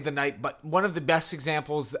wouldn't say of the night, but one of the best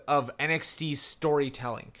examples of NXT's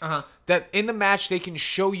storytelling. That in the match, they can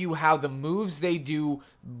show you how the moves they do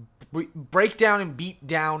break down and beat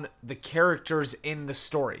down the characters in the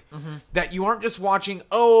story. That you aren't just watching,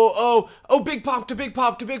 big pop to big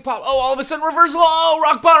pop to big pop. Oh, all of a sudden reversal. Oh,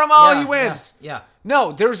 rock bottom. He wins. Yes, yeah.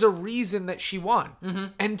 No, there's a reason that she won.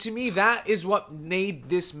 And to me, that is what made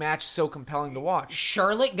this match so compelling to watch.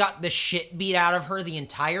 Charlotte got the shit beat out of her the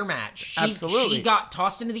entire match. Absolutely. She got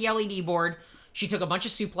tossed into the LED board. She took a bunch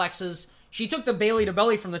of suplexes. She took the Bayley to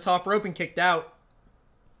belly from the top rope and kicked out.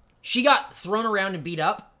 She got thrown around and beat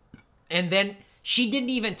up. And then she didn't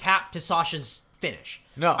even tap to Sasha's finish.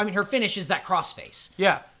 No. I mean, her finish is that crossface.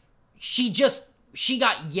 Yeah. she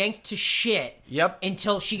got yanked to shit. Yep.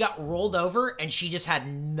 Until she got rolled over and she just had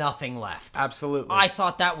nothing left. Absolutely. I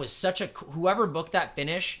thought that was such a... Whoever booked that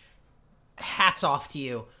finish, hats off to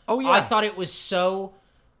you. Oh, yeah. I thought it was so...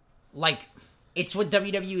 Like, it's what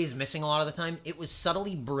WWE is missing a lot of the time. It was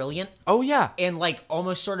subtly brilliant. Oh, yeah. And, like,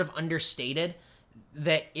 almost sort of understated.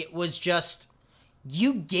 That it was just...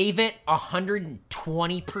 You gave it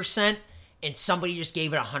 120%, and somebody just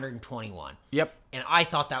gave it 121. Yep. And I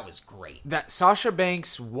thought that was great. That Sasha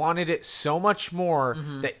Banks wanted it so much more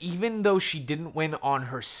that even though she didn't win on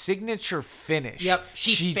her signature finish... Yep,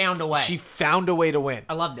 she found a way. She found a way to win.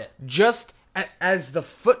 I loved it. Just as the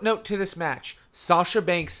footnote to this match, Sasha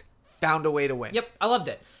Banks found a way to win. Yep, I loved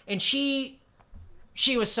it. And she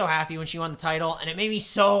was so happy when she won the title, and it made me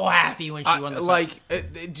so happy when she won the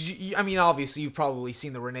title. I mean, obviously, you've probably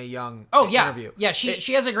seen the Renee Young interview. Yeah,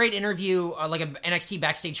 she has a great interview, like an NXT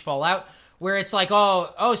Backstage Fallout, where it's like,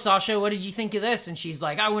 oh, Sasha, what did you think of this? And she's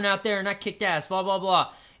like, I went out there and I kicked ass, blah, blah,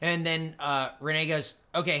 blah. And then Renee goes,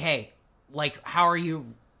 okay, hey, like, how are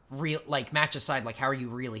you, match aside, like, how are you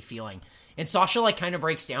really feeling? And Sasha, like, kind of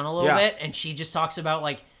breaks down a little bit, and she just talks about,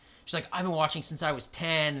 like, she's like, I've been watching since I was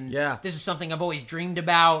 10, and this is something I've always dreamed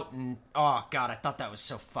about, and oh, God, I thought that was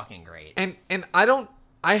so fucking great. And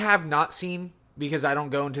I have not seen, because I don't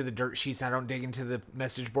go into the dirt sheets, I don't dig into the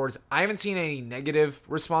message boards, I haven't seen any negative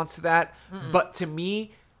response to that, but to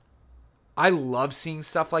me, I love seeing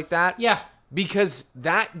stuff like that. Yeah. Because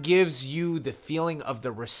that gives you the feeling of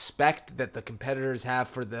the respect that the competitors have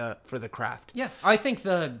for the craft. Yeah, I think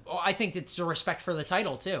it's the respect for the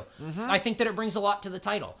title too. I think that it brings a lot to the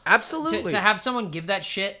title. Absolutely. To have someone give that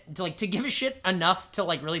shit, to give a shit enough to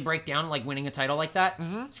like really break down like winning a title like that.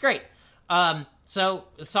 It's great. So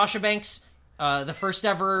Sasha Banks, the first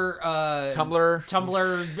ever Tumblr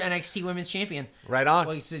NXT Women's Champion. Right on.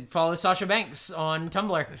 Well, you should follow Sasha Banks on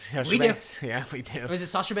Tumblr. Sasha Banks. Do. Yeah, we do. Was it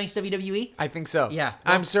Sasha Banks WWE? I think so. Yeah.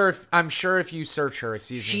 Well, I'm sure if you search her,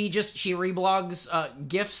 she reblogs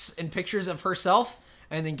gifs and pictures of herself,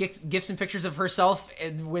 and then gifs and pictures of herself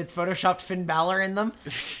with photoshopped Finn Balor in them,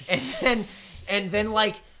 and then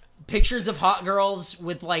like pictures of hot girls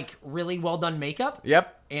with like really well done makeup.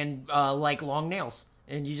 Yep. And like long nails,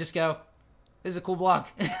 and you just go, this is a cool blog.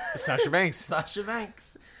 Sasha Banks. Sasha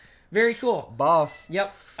Banks. Very cool. Boss.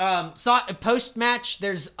 Yep. Post-match,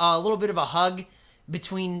 there's a little bit of a hug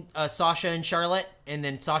between Sasha and Charlotte, and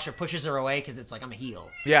then Sasha pushes her away because it's like, I'm a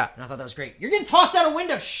heel. Yeah. And I thought that was great. You're getting tossed out a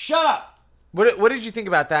window. Shut up. What did you think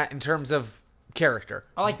about that in terms of character?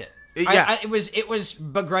 I liked it. Yeah. It was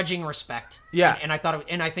begrudging respect. Yeah. And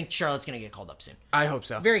I think Charlotte's going to get called up soon. I hope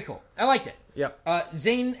so. Very cool. I liked it. Yep.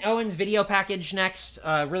 Zayn Owens video package next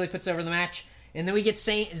really puts over the match. And then we get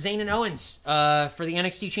Zayn and Owens for the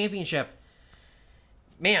NXT Championship.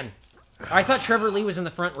 Man, I thought Trevor Lee was in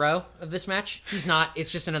the front row of this match. He's not. It's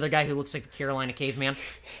just another guy who looks like the Carolina Caveman.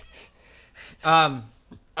 I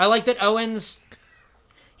like that Owens,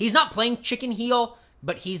 he's not playing chicken heel,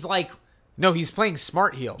 but he's like... No, he's playing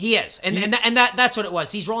smart heel. He is. And that's what it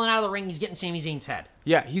was. He's rolling out of the ring. He's getting Sami Zayn's head.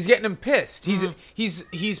 Yeah, he's getting him pissed.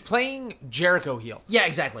 He's playing Jericho heel. Yeah,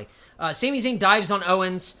 exactly. Sami Zayn dives on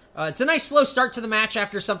Owens. It's a nice slow start to the match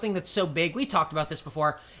after something that's so big. We talked about this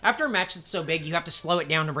before. After a match that's so big, you have to slow it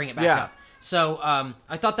down to bring it back up. So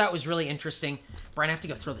I thought that was really interesting. Brian, I have to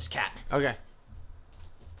go throw this cat. Okay.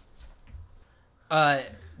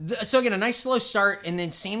 So again, a nice slow start, and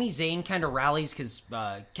then Sami Zayn kind of rallies because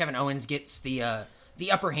Kevin Owens gets the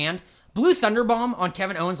upper hand. Blue Thunderbomb on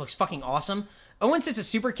Kevin Owens looks fucking awesome. Owens hits a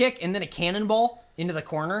super kick and then a cannonball into the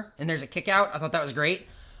corner, and there's a kick out. I thought that was great.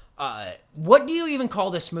 What do you even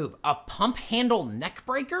call this move? A pump handle neck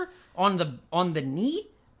breaker on the knee?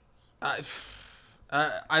 I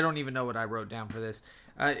don't even know what I wrote down for this.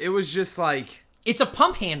 It was just like... It's a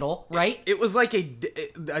pump handle, right? It was like a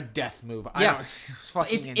death move. Yeah.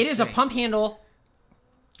 It is a pump handle,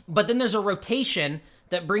 but then there's a rotation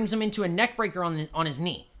that brings him into a neck breaker on his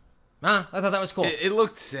knee. I thought that was cool. It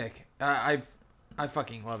looked sick. I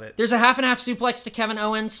fucking love it. There's a half and half suplex to Kevin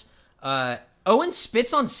Owens. Owens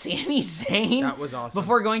spits on Sami Zayn. That was awesome.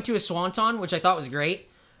 Before going to a swanton, which I thought was great.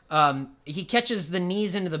 He catches the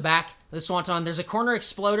knees into the back of the swanton. There's a corner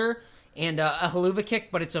exploder and a haluva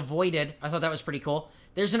kick, but it's avoided. I thought that was pretty cool.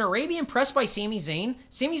 There's an Arabian press by Sami Zayn.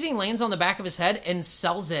 Sami Zayn lands on the back of his head and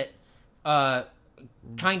sells it kind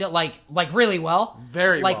of like really well.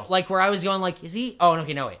 Very well. Like where I was going like, is he? Oh,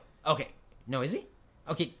 okay, no, wait. Okay. No, is he?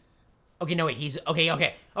 Okay, no, wait. He's... Okay.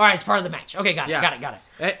 All right, it's part of the match. Okay, got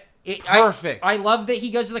it. Perfect. I love that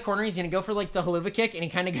he goes to the corner. He's going to go for like the haluva kick, and he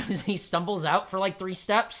kind of goes... He stumbles out for like 3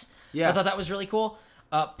 steps. Yeah. I thought that was really cool.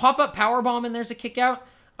 Pop-up powerbomb, and there's a kick out.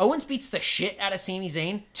 Owens beats the shit out of Sami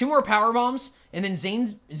Zayn. 2 more power bombs, and then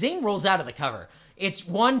Zayn rolls out of the cover. It's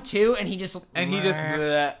 1, 2, and he just...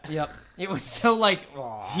 Bleh. Yep. It was so like...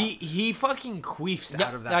 Aw. He fucking queefs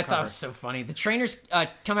out of that I cover. thought it was so funny. The trainers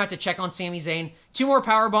come out to check on Sami Zayn. 2 more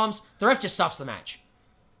power bombs. The ref just stops the match.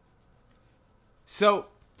 So...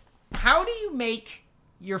 How do you make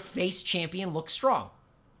your face champion look strong?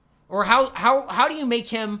 Or how do you make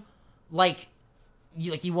him like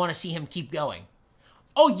you want to see him keep going?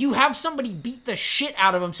 Oh, you have somebody beat the shit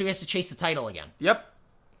out of him so he has to chase the title again. Yep.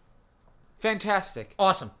 Fantastic.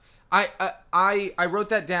 Awesome. I wrote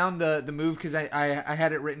that down, the move, because I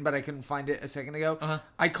had it written but I couldn't find it a second ago. Uh-huh.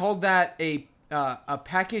 I called that a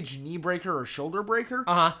package knee breaker or shoulder breaker.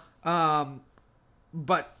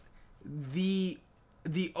 But the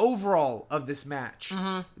overall of this match,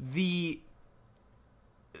 the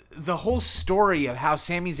whole story of how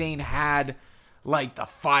Sami Zayn had like the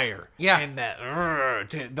fire, and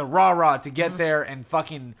the rah to get there and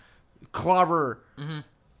fucking clobber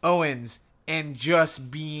Owens and just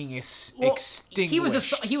being extinguished. He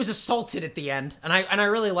was assaulted at the end, and I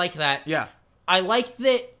really like that. Yeah, I like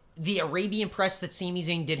that. The Arabian press that Sami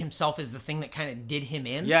Zayn did himself is the thing that kind of did him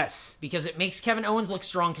in. Yes. Because it makes Kevin Owens look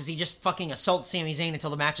strong because he just fucking assaults Sami Zayn until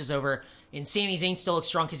the match is over. And Sami Zayn still looks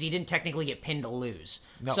strong because he didn't technically get pinned to lose.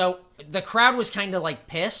 No. So the crowd was kind of like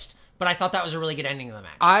pissed, but I thought that was a really good ending of the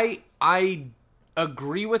match. I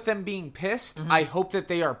agree with them being pissed. I hope that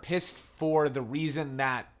they are pissed for the reason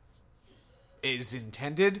that is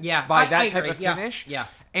intended by that type of finish. Yeah.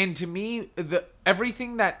 And to me,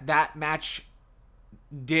 everything that match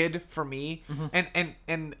did for me,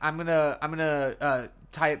 and I'm gonna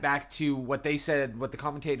tie it back to what they said, what the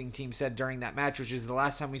commentating team said during that match, which is the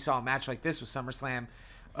last time we saw a match like this was SummerSlam,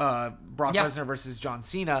 Brock Lesnar versus John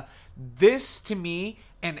Cena. This to me,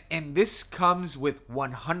 and this comes with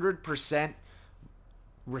 100%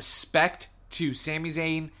 respect to Sami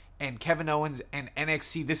Zayn and Kevin Owens and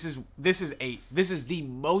NXT. This is the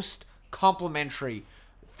most complimentary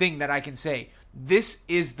thing that I can say. This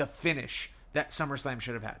is the finish that SummerSlam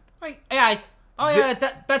should have had. Right.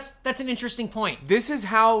 That's an interesting point. This is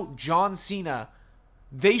how John Cena,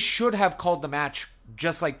 they should have called the match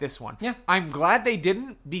just like this one. Yeah. I'm glad they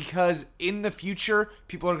didn't, because in the future,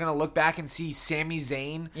 people are going to look back and see Sami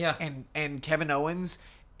Zayn and Kevin Owens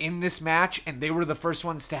in this match, and they were the first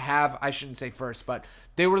ones to have, I shouldn't say first, but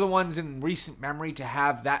they were the ones in recent memory to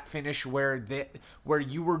have that finish where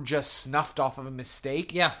you were just snuffed off of a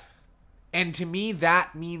mistake. Yeah. And to me,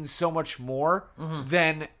 that means so much more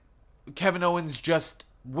than Kevin Owens just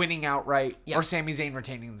winning outright or Sami Zayn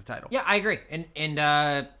retaining the title. Yeah, I agree. And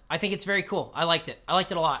I think it's very cool. I liked it. I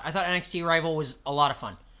liked it a lot. I thought NXT Rival was a lot of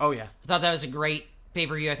fun. Oh, yeah. I thought that was a great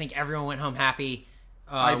pay-per-view. I think everyone went home happy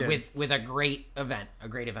with a great event. A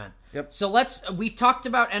great event. Yep. So we've talked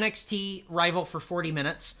about NXT Rival for 40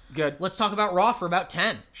 minutes. Good. Let's talk about Raw for about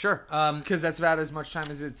 10. Sure. Because that's about as much time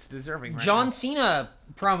as it's deserving right John now. Cena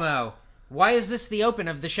promo. Why is this the open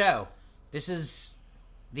of the show? This is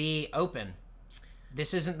the open.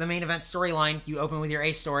 This isn't the main event storyline. You open with your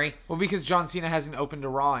A story. Well, because John Cena hasn't opened a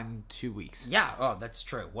Raw in 2 weeks. Yeah, that's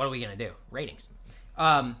true. What are we going to do? Ratings.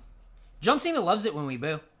 John Cena loves it when we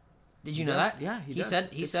boo. Did you know that? Yeah, he does.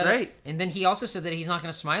 He it's said great. It. And then he also said that he's not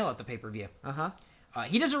going to smile at the pay-per-view. Uh-huh.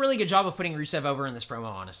 He does a really good job of putting Rusev over in this promo,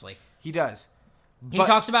 honestly. He does. He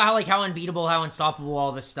talks about how unbeatable, how unstoppable,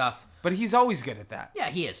 all this stuff. But he's always good at that. Yeah,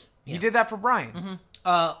 he is. Yeah. He did that for Bryan.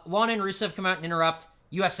 Lana and Rusev come out and interrupt.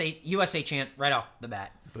 USA chant right off the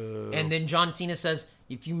bat. Boo. And then John Cena says,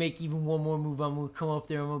 if you make even one more move, I'm going to come up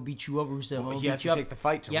there, I'm going to beat you up, Rusev. Well, he has to take the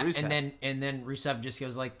fight to Rusev. And then Rusev just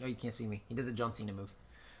goes like, oh, you can't see me. He does a John Cena move.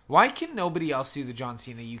 Why can nobody else do the John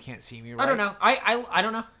Cena you can't see me, right? I don't know. I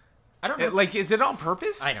don't know. I don't know. Is it on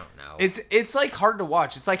purpose? I don't know. It's like hard to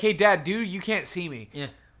watch. It's like, hey, Dad, dude, you can't see me. Yeah.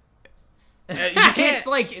 You can't.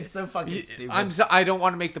 It's so fucking stupid. I don't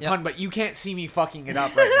want to make the pun, but you can't see me fucking it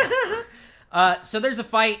up right now. So there's a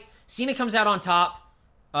fight. Cena comes out on top.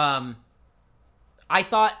 I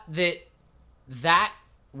thought that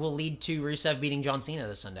will lead to Rusev beating John Cena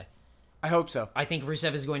this Sunday. I hope so. I think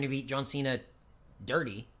Rusev is going to beat John Cena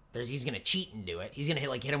dirty. He's going to cheat and do it. He's going to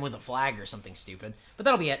hit him with a flag or something stupid. But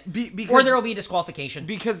that'll be it. Or there will be a disqualification.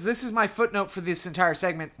 Because this is my footnote for this entire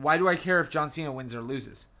segment. Why do I care if John Cena wins or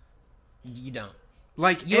loses? You don't.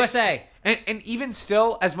 Like USA. And even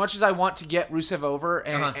still, as much as I want to get Rusev over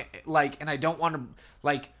and I don't want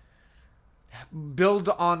to build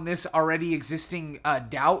on this already existing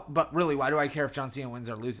doubt, but really, why do I care if John Cena wins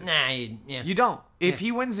or loses? Nah, you don't. If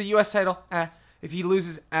he wins the US title, if he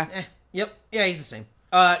loses, Yep. Yeah, he's the same.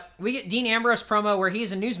 We get Dean Ambrose promo where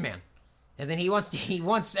he's a newsman. And then he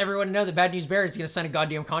wants everyone to know that Bad News Barrett's going to sign a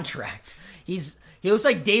goddamn contract. He looks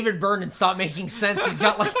like David Byrne and Stop Making Sense. He's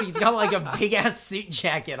got like a big ass suit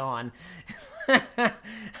jacket on.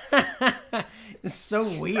 It's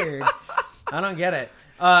so weird. I don't get it.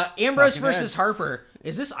 Ambrose versus Harper.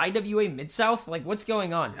 Is this IWA Mid-South? Like, what's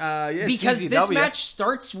going on? Yeah, because CZW. This match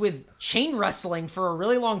starts with chain wrestling for a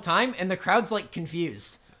really long time, and the crowd's, like,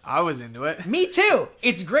 confused. I was into it. Me too.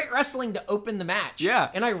 It's great wrestling to open the match. Yeah.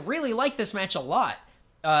 And I really like this match a lot.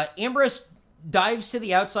 Ambrose dives to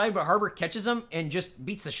the outside, but Harper catches him and just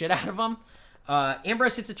beats the shit out of him.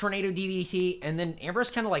 Ambrose hits a tornado DDT, and then Ambrose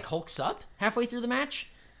kind of, like, hulks up halfway through the match,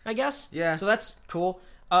 I guess. Yeah. So that's cool.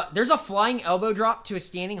 There's a flying elbow drop to a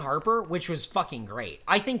standing Harper, which was fucking great.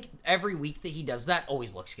 I think every week that he does that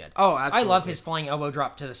always looks good. Oh, absolutely. I love his flying elbow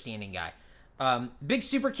drop to the standing guy. Big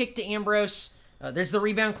super kick to Ambrose. There's the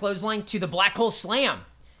rebound clothesline to the black hole slam.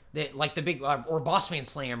 Like the big, or bossman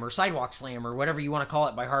slam, or sidewalk slam, or whatever you want to call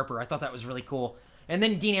it by Harper. I thought that was really cool. And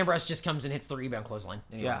then Dean Ambrose just comes and hits the rebound clothesline.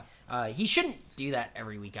 Anyway, yeah. He shouldn't do that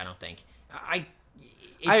every week, I don't think. I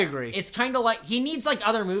agree. It's kind of like, he needs like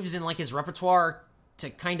other moves in like his repertoire to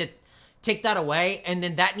kind of take that away, and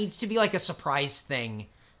then that needs to be like a surprise thing.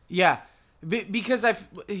 Yeah, because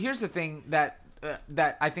here's the thing that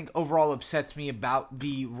I think overall upsets me about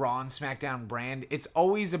the Raw and SmackDown brand. It's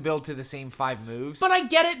always a build to the same 5 moves. But I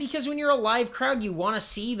get it, because when you're a live crowd, you want to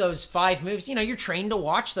see those 5 moves. You know, you're trained to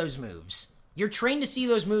watch those moves. You're trained to see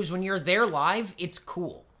those moves. When you're there live, it's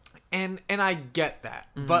cool. And I get that.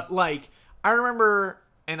 Mm-hmm. But like, I remember,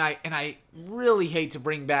 and I really hate to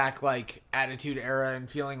bring back like Attitude Era and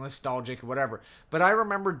feeling nostalgic or whatever, but I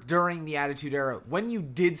remember during the Attitude Era when you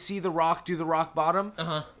did see The Rock do the rock bottom,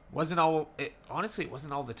 honestly, it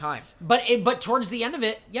wasn't all the time. But towards the end of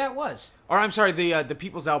it, yeah, it was. Or I'm sorry, the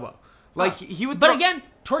People's Elbow. Like he would. But again,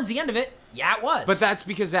 towards the end of it, yeah, it was. But that's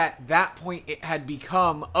because at that point it had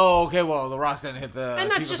become, okay, well, The Rock's gonna hit the and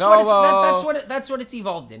that's People's just Elbow. that's what it's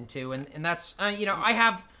evolved into, and that's I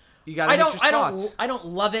have. You gotta hit your spots. I don't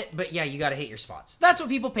love it, but yeah, you gotta hit your spots. That's what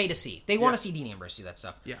people pay to see. They want to see Dean Ambrose do that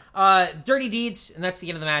stuff. Yeah. Dirty Deeds, and that's the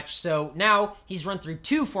end of the match. So now he's run through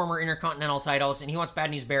 2 former Intercontinental titles, and he wants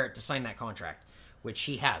Bad News Barrett to sign that contract, which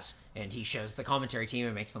he has, and he shows the commentary team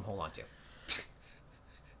and makes them hold on to.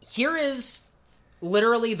 Here is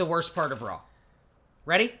literally the worst part of Raw.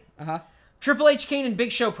 Ready? Triple H, Kane, and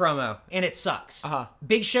Big Show promo, and it sucks.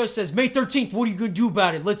 Big Show says, May 13th, what are you going to do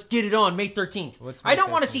about it? Let's get it on, May 13th. I don't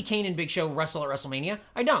want to see Kane and Big Show wrestle at WrestleMania.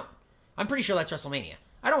 I don't. I'm pretty sure that's WrestleMania.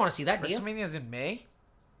 I don't want to see that deal. WrestleMania's in May?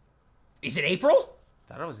 Is it April?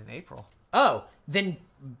 I thought it was in April. Oh, then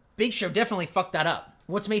Big Show definitely fucked that up.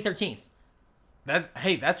 What's May 13th?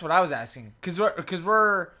 That's what I was asking. Because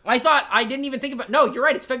we're... I thought, I didn't even think about... No, you're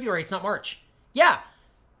right, it's February, it's not March. Yeah.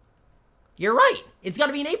 You're right. It's got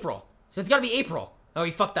to be in April. So it's got to be April. Oh,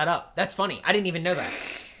 he fucked that up. That's funny. I didn't even know that.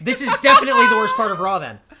 This is definitely the worst part of Raw,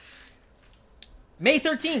 then. May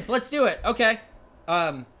 13th. Let's do it. Okay.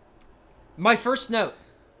 My first note.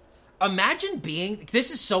 Imagine being...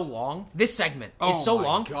 This is so long. This segment is so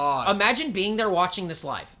long. God. Imagine being there watching this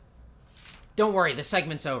live. Don't worry. The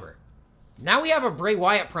segment's over. Now we have a Bray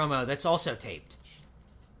Wyatt promo that's also taped.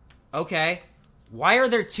 Okay. Why are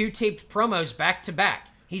there 2 taped promos back to back?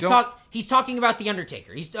 He's talking about The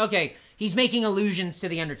Undertaker. He's making allusions to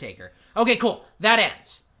The Undertaker. Okay, cool. That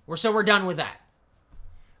ends. We're done with that.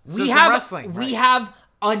 So wrestling, we have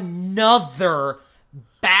another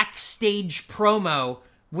backstage promo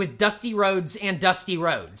with Dusty Rhodes and Dusty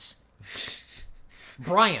Rhodes.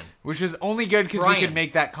 Bryan. Which was only good because we could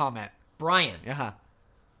make that comment. Bryan. Yeah.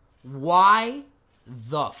 Why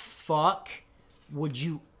the fuck would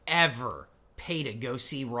you ever pay to go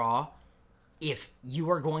see Raw if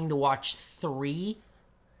you are going to watch 3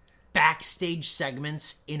 backstage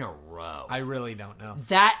segments in a row? I really don't know.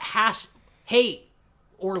 Hey,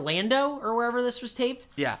 Orlando or wherever this was taped?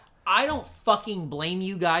 Yeah. I don't fucking blame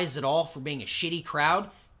you guys at all for being a shitty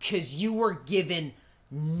crowd, because you were given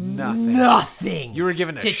nothing. You were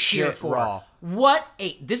given a to shit cheer for. Raw.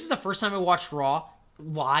 This is the first time I watched Raw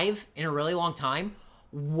live in a really long time.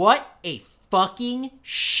 What a fucking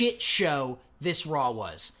shit show this Raw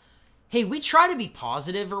was. Hey, we try to be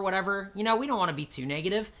positive or whatever. You know, we don't want to be too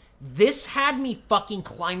negative. This had me fucking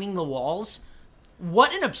climbing the walls.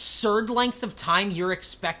 What an absurd length of time you're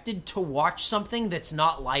expected to watch something that's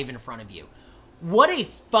not live in front of you. What a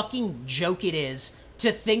fucking joke it is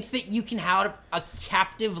to think that you can have a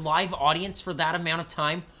captive live audience for that amount of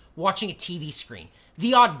time watching a TV screen.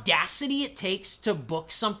 The audacity it takes to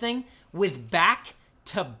book something with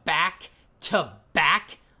back-to-back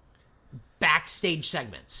backstage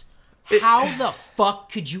segments. How the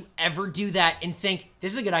fuck could you ever do that and think,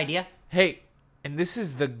 this is a good idea? Hey, and this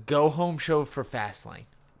is the go-home show for Fastlane.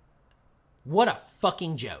 What a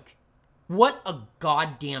fucking joke. What a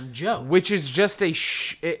goddamn joke. Which is just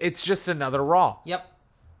it's just another Raw. Yep.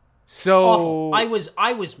 So awful.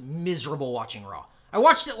 I was miserable watching Raw. I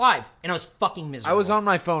watched it live, and I was fucking miserable. I was on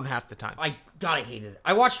my phone half the time. I hated it.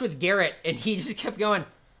 I watched with Garrett, and he just kept going,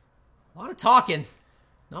 a lot of talking,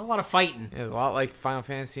 not a lot of fighting. Yeah, a lot like Final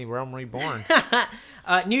Fantasy Realm Reborn.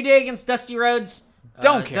 New Day against Dusty Rhodes.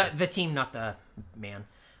 Don't care. The team, not the man.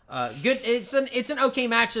 Good. It's an okay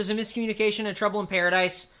match. There's a miscommunication and Trouble in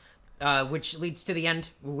Paradise, which leads to the end.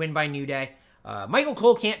 Win by New Day. Michael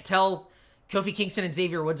Cole can't tell Kofi Kingston and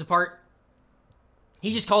Xavier Woods apart.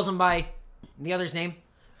 He just calls them by the other's name.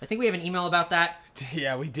 I think we have an email about that.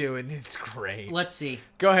 Yeah, we do, and it's great. Let's see.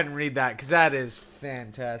 Go ahead and read that, because that is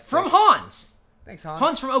fantastic. From Hans. Thanks, Hans.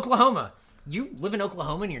 Hans from Oklahoma. You live in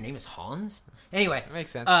Oklahoma and your name is Hans? Anyway. That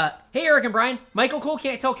makes sense. Hey, Eric and Brian. Michael Cole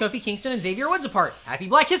can't tell Kofi Kingston and Xavier Woods apart. Happy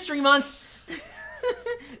Black History Month.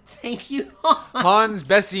 Thank you, Hans. Hans,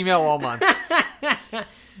 best email all month.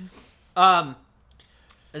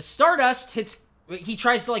 Stardust hits... He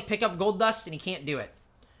tries to, pick up Goldust, and he can't do it.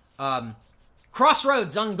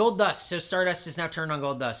 Crossroads on Goldust, so Stardust is now turned on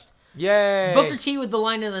Goldust. Yay! Booker T with the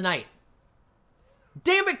line of the night.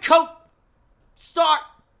 Damn it, Cope! Start!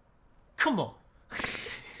 Come on.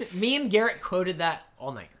 Me and Garrett quoted that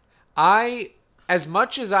all night. As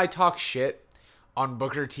much as I talk shit on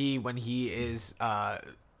Booker T when he is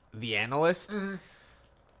the analyst,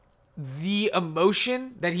 the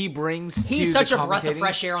emotion that he brings He's to such the a breath of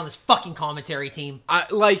fresh air on this fucking commentary team. I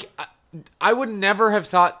would never have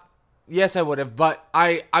thought, yes I would have, but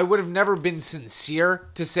I would have never been sincere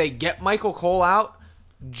to say get Michael Cole out,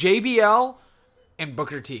 JBL, and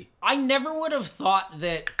Booker T. I never would have thought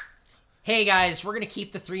that, hey guys, we're going to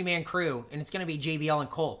keep the three-man crew, and it's going to be JBL and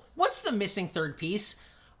Cole. What's the missing third piece?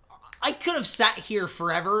 I could have sat here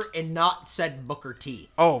forever and not said Booker T.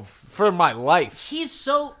 Oh, for my life. He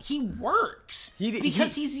works.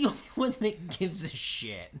 Because he's the only one that gives a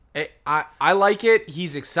shit. I like it.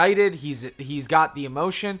 He's excited. He's got the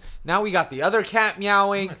emotion. Now we got the other cat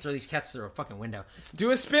meowing. I'm going to throw these cats through a fucking window. Let's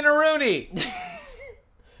do a spinneroonie.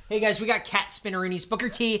 Hey guys, we got cat spinneroonies. Booker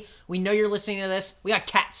T, we know you're listening to this. We got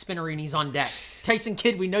cat spinneroonies on deck. Tyson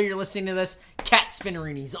Kidd, we know you're listening to this. Cat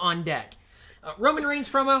spinneroonies on deck. Roman Reigns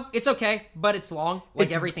promo, it's okay, but it's long,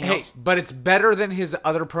 everything else. But it's better than his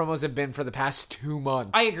other promos have been for the past 2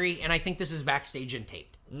 months. I agree, and I think this is backstage and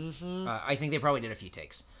taped. Mm-hmm. I think they probably did a few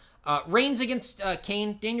takes. Reigns against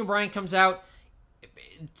Kane. Daniel Bryan comes out.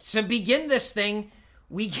 To begin this thing,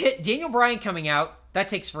 we get Daniel Bryan coming out. That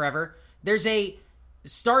takes forever. There's a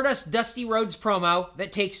Stardust Dusty Rhodes promo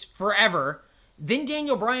that takes forever. Then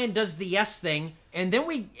Daniel Bryan does the yes thing, and then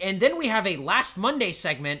we have a last Monday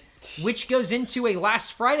segment, which goes into a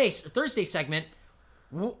last Thursday segment.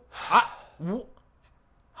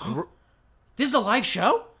 This is a live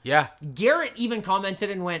show? Yeah. Garrett even commented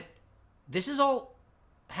and went, "This is all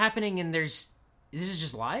happening, and this is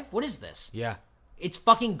just live? What is this?" Yeah. It's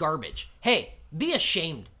fucking garbage. Hey, be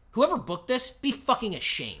ashamed. Whoever booked this, be fucking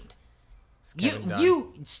ashamed.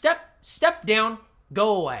 You step down,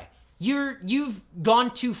 go away. You've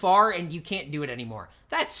gone too far and you can't do it anymore.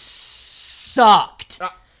 That sucked.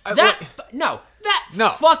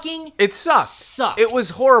 Fucking it sucked. It was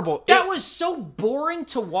horrible. That was so boring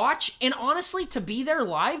to watch, and honestly, to be there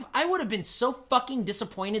live, I would have been so fucking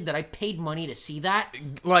disappointed that I paid money to see that.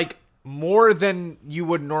 More than you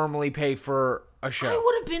would normally pay for a show. I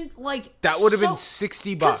would have been that would have been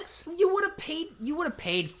 $60. You would have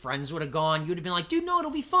paid, friends would have gone, you would have been like, dude, no, it'll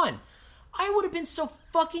be fun. I would have been so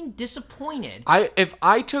fucking disappointed. If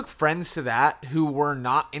I took friends to that who were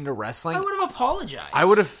not into wrestling, I would have apologized. I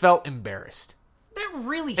would have felt embarrassed. That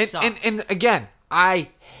really sucks. And again,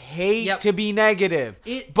 I hate to be negative,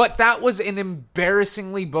 but that was an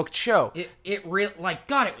embarrassingly booked show. It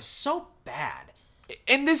was so bad.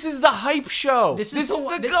 And this is the hype show. This is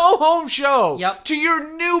the go-home show to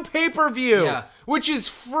your new pay-per-view, which is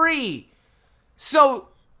free. So,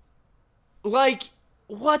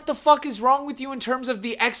 what the fuck is wrong with you in terms of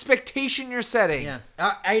the expectation you're setting? Yeah,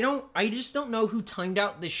 I just don't know who timed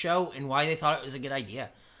out the show and why they thought it was a good idea.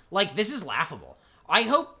 This is laughable. I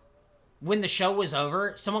hope when the show was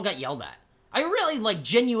over, someone got yelled at. I really,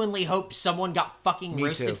 genuinely hope someone got fucking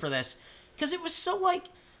roasted for this. Because it was so,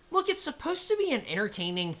 look, it's supposed to be an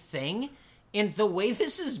entertaining thing, and the way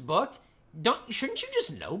this is booked, shouldn't you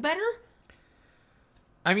just know better?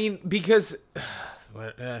 I mean, because...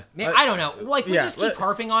 I don't know. We just keep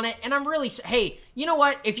harping on it, and I'm really... Hey, you know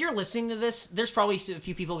what? If you're listening to this, there's probably a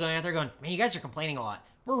few people going out there going, man, you guys are complaining a lot.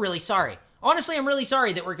 We're really sorry. Honestly, I'm really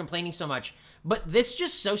sorry that we're complaining so much. But this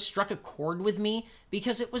just so struck a chord with me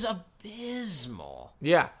because it was abysmal.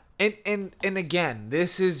 Yeah. And again,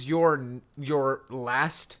 this is your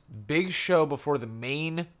last big show before the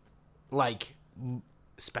main, like,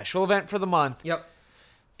 special event for the month. Yep.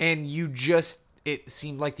 And it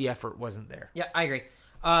seemed like the effort wasn't there. Yeah, I agree.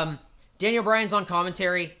 Daniel Bryan's on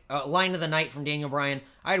commentary. Line of the night from Daniel Bryan.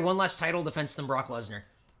 I had one less title defense than Brock Lesnar.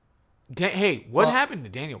 Hey, what happened to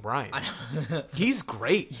Daniel Bryan? He's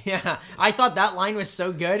great. Yeah, I thought that line was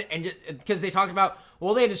so good, and because they talked about,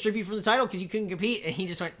 well, they had to strip you from the title because you couldn't compete, and he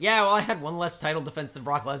just went, yeah, well, I had one less title defense than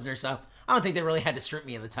Brock Lesnar, so I don't think they really had to strip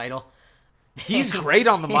me of the title. He's great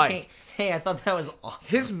on the mic. Hey, I thought that was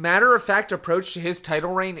awesome. His matter-of-fact approach to his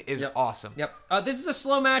title reign is awesome. Yep. This is a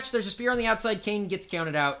slow match. There's a spear on the outside. Kane gets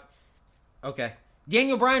counted out. Okay.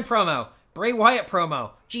 Daniel Bryan promo. Bray Wyatt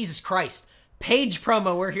promo. Jesus Christ. Paige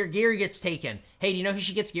promo where her gear gets taken. Hey, do you know who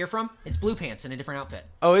she gets gear from? It's Blue Pants in a different outfit.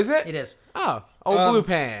 Oh, is it? It is. Oh, Blue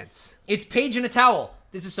Pants. It's Paige in a towel.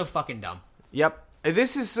 This is so fucking dumb. Yep.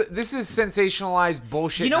 This is sensationalized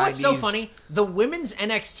bullshit. You know 90s. what's so funny? The women's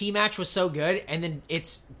NXT match was so good, and then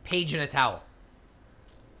it's Paige in a towel.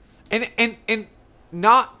 And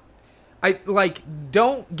not,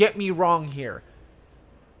 don't get me wrong here.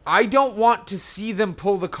 I don't want to see them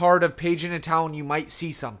pull the card of Paige in a towel and you might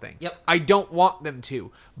see something. Yep. I don't want them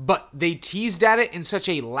to. But they teased at it in such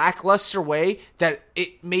a lackluster way that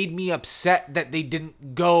it made me upset that they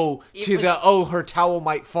didn't go her towel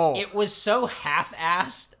might fall. It was so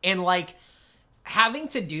half-assed, and, having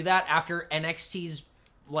to do that after NXT's,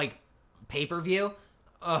 pay-per-view,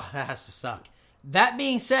 that has to suck. That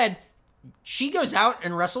being said, she goes out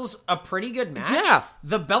and wrestles a pretty good match. Yeah.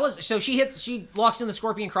 The Bellas, so she locks in the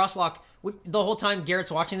Scorpion crosslock. The whole time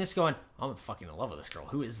Garrett's watching this going, I'm fucking in love with this girl.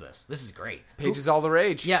 Who is this? This is great. Paige is all the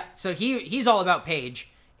rage. Yeah, so he's all about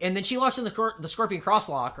Paige. And then she locks in the Scorpion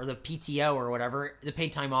crosslock, or the PTO or whatever, the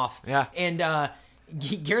paid time off. Yeah. And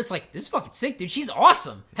Garrett's like, this is fucking sick, dude. She's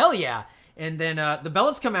awesome. Hell yeah. And then the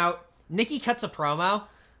Bellas come out. Nikki cuts a promo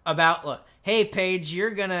about, look, hey, Paige,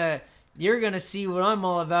 you're gonna see what I'm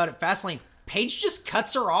all about at Fastlane. Paige just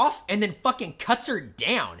cuts her off and then fucking cuts her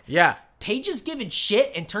down. Yeah. Paige is giving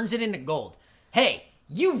shit and turns it into gold. Hey,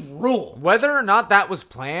 you rule. Whether or not that was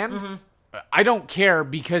planned, I don't care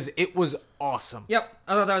because it was awesome. Yep,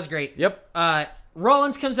 I thought that was great. Yep.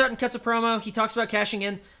 Rollins comes out and cuts a promo. He talks about cashing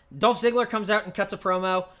in. Dolph Ziggler comes out and cuts a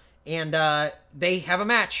promo. And they have a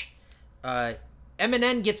match.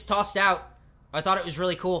 MNN gets tossed out. I thought it was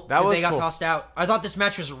really cool that they got tossed out. I thought this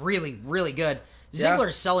match was really, really good. Ziggler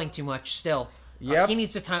is selling too much still. Yeah, he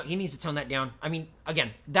needs to tone that down. I mean,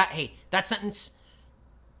 again, that sentence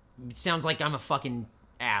sounds like I'm a fucking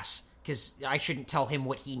ass because I shouldn't tell him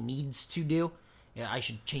what he needs to do. Yeah, I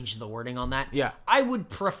should change the wording on that. Yeah, I would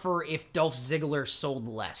prefer if Dolph Ziggler sold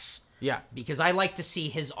less. Yeah, because I like to see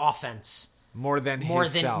his offense more than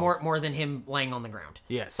him laying on the ground.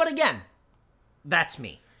 Yes, but again, that's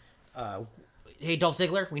me. Hey, Dolph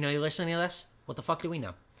Ziggler, we know you're listening to this. What the fuck do we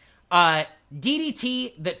know?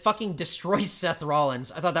 DDT that fucking destroys Seth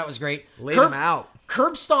Rollins. I thought that was great. Laid him out.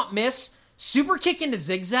 Curb stomp miss. Super kick into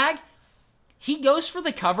zigzag. He goes for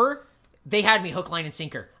the cover. They had me hook, line, and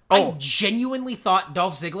sinker. I genuinely thought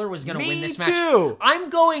Dolph Ziggler was going to win this match. Me too.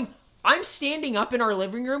 I'm standing up in our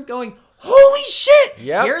living room going, holy shit!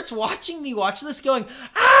 Yep. Garrett's watching me watch this going,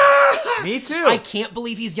 ah! Me too. I can't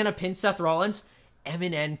believe he's going to pin Seth Rollins.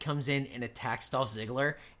 MNN comes in and attacks Dolph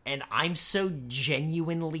Ziggler, and I'm so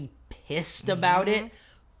genuinely pissed about it.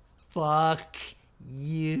 Fuck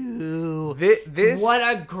you.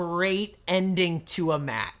 What a great ending to a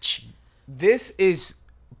match. This is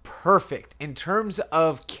perfect in terms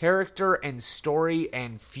of character and story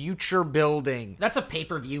and future building. That's a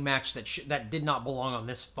pay-per-view match that did not belong on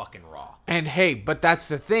this fucking Raw. And hey, but that's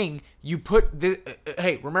the thing. You put the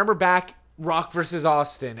hey, remember back Rock versus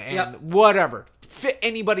Austin and whatever. Fit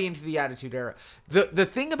anybody into the Attitude Era. The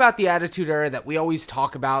thing about the Attitude Era that we always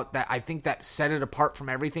talk about that I think that set it apart from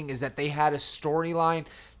everything is that they had a storyline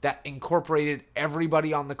that incorporated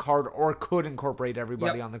everybody on the card or could incorporate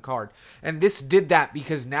everybody on the card. And this did that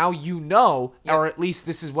because now or at least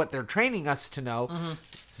this is what they're training us to know,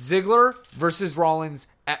 Ziggler versus Rollins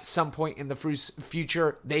at some point in the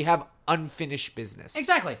future, they have unfinished business.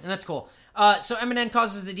 Exactly, and that's cool. So MNN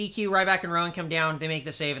causes the DQ, Ryback and Rowan come down, they make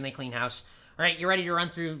the save, and they clean house. All right, you ready to run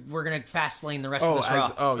through? We're going to fast lane the rest of this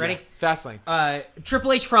Raw. Ready? Yeah. Fast lane.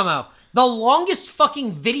 Triple H promo. The longest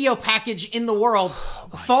fucking video package in the world,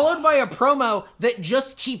 followed by a promo that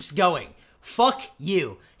just keeps going. Fuck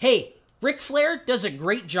you. Hey, Ric Flair does a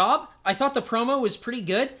great job. I thought the promo was pretty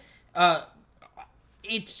good.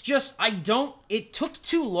 it's just, it took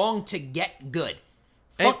too long to get good.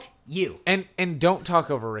 Fuck you. And don't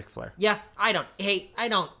talk over Ric Flair. Yeah, I don't.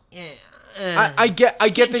 I get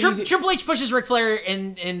that Triple H pushes Ric Flair,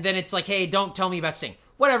 and then it's like, hey, don't tell me about Sting.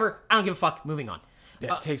 Whatever, I don't give a fuck. Moving on.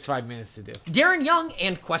 It takes 5 minutes to do. Darren Young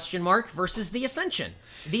and Question Mark versus The Ascension.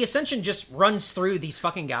 The Ascension just runs through these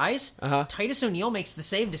fucking guys. Titus O'Neil makes the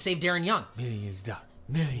save to save Darren Young. Millions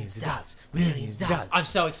of dollars. I'm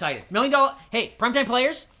so excited. $1 million. Hey, primetime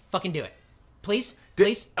players, fucking do it. Please.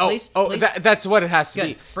 Please. That's what it has to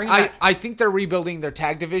be. Bring it back. I think they're rebuilding their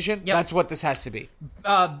tag division. Yep. That's what this has to be.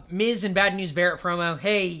 Miz and Bad News Barrett promo.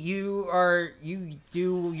 Hey, you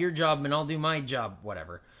do your job and I'll do my job.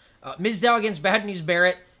 Whatever. Mizdow against Bad News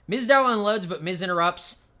Barrett. Mizdow unloads, but Miz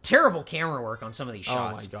interrupts. Terrible camera work on some of these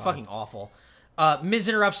shots. Oh my God. Fucking awful. Miz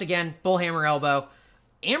interrupts again. Bullhammer elbow.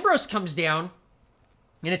 Ambrose comes down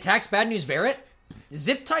and attacks Bad News Barrett.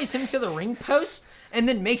 Zip ties him to the ring post and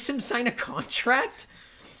then makes him sign a contract.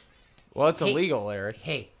 Well, it's illegal, Eric.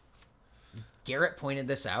 Hey, Garrett pointed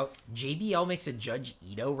this out. JBL makes a Judge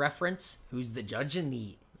Ito reference, who's the judge in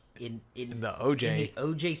the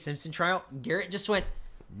OJ Simpson trial. Garrett just went,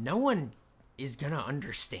 no one is gonna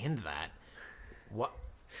understand that. What?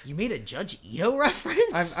 You made a Judge Ito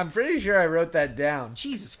reference? I'm pretty sure I wrote that down.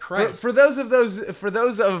 Jesus Christ! For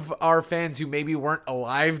those of our fans who maybe weren't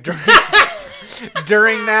alive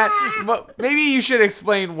during that, maybe you should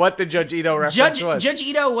explain what the Judge Ito reference was. Judge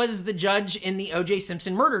Ito was the judge in the OJ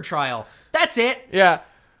Simpson murder trial. That's it. Yeah,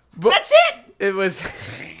 that's it. It was.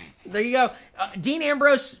 There you go. Dean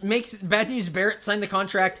Ambrose makes Bad News Barrett sign the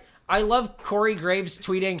contract. I love Corey Graves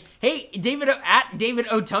tweeting, hey, David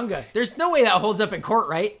Otunga. There's no way that holds up in court,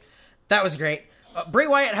 right? That was great. Bray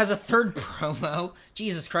Wyatt has a third promo.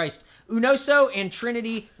 Jesus Christ. Unoso and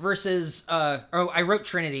Trinity versus, I wrote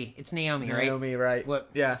Trinity. It's Naomi, right? Naomi, right. What?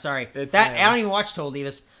 Yeah. Sorry. It's I don't even watch Total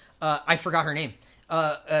Divas. I forgot her name.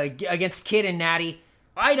 Against Kid and Natty.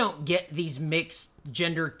 I don't get these mixed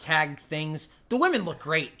gender tag things. The women look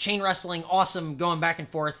great. Chain wrestling, awesome, going back and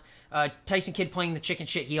forth. Tyson Kidd playing the chicken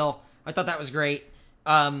shit heel. I thought that was great.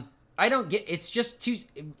 I don't get... It's just two...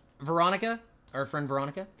 Veronica, our friend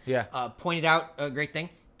Veronica, pointed out a great thing.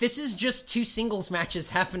 This is just two singles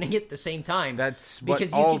matches happening at the same time. That's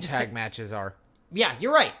what all tag matches are. Yeah,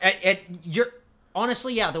 you're right.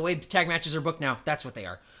 Honestly, the way tag matches are booked now, that's what they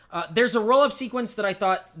are. There's a roll-up sequence that I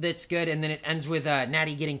thought that's good, and then it ends with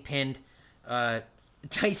Natty getting pinned.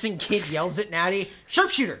 Tyson Kidd yells at Natty,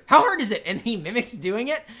 "Sharpshooter, how hard is it?" And he mimics doing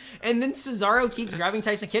it. And then Cesaro keeps grabbing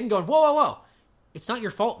Tyson Kidd and going, whoa. It's not your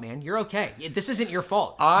fault, man. You're okay. This isn't your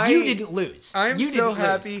fault. You didn't lose. I'm so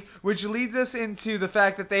happy, which leads us into the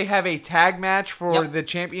fact that they have a tag match for the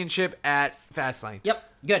championship at Fastlane. Yep,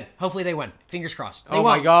 good. Hopefully they win. Fingers crossed. They oh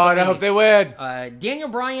won't, my God, I hope they win. Daniel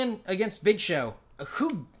Bryan against Big Show.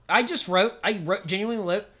 I genuinely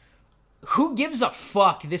wrote, who gives a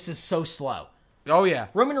fuck this is so slow? Oh, yeah.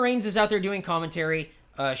 Roman Reigns is out there doing commentary.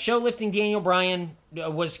 Show lifting Daniel Bryan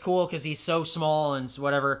was cool because he's so small and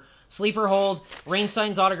whatever. Sleeper hold. Reigns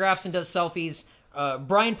signs autographs and does selfies.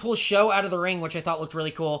 Bryan pulls Show out of the ring, which I thought looked really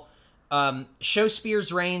cool. Show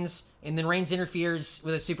spears Reigns, and then Reigns interferes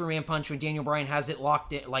with a Superman punch when Daniel Bryan has it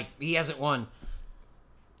locked in, like he hasn't won.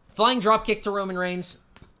 Flying dropkick to Roman Reigns.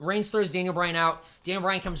 Reigns throws Daniel Bryan out. Daniel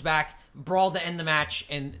Bryan comes back. Brawl to end the match,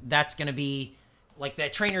 and that's going to be... Like, the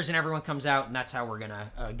trainers and everyone comes out, and that's how we're going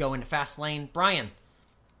to go into Fastlane. Bryan,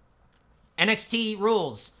 NXT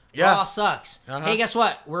rules. Yeah. Raw sucks. Hey, guess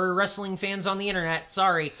what? We're wrestling fans on the internet.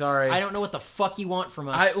 Sorry. I don't know what the fuck you want from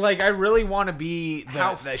us. I really want to be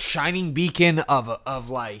the shining beacon of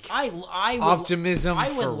optimism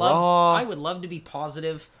for Raw. I would love to be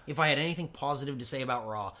positive if I had anything positive to say about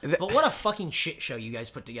Raw. But what a fucking shit show you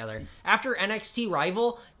guys put together. After NXT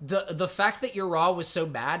Rival, the fact that your Raw was so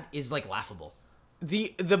bad is, like, laughable.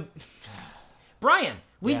 Bryan,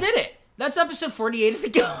 we did it. That's episode 48 of the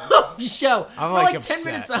Go Home Show. I'm We're like upset. 10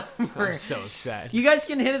 minutes over. I'm so upset. You guys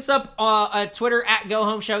can hit us up on Twitter at Go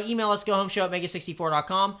Home Show. Email us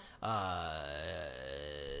gohomeshow@mega64.com.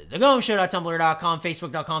 thegohomeshow.tumblr.com.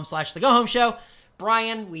 Facebook.com/The Go Home Show.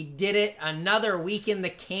 Bryan, we did it. Another week in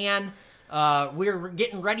the can. We're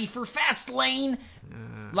getting ready for Fastlane.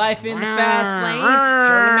 Life in the fast lane,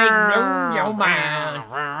 sure to make room, yo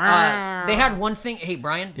man. They had one thing. Hey,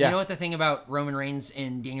 Bryan, you know what the thing about Roman Reigns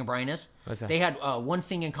and Daniel Bryan is? What's that? They had one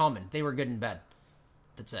thing in common. They were good in bed.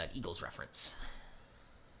 That's an Eagles reference.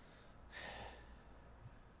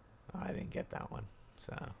 I didn't get that one,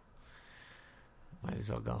 so might as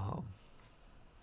well go home.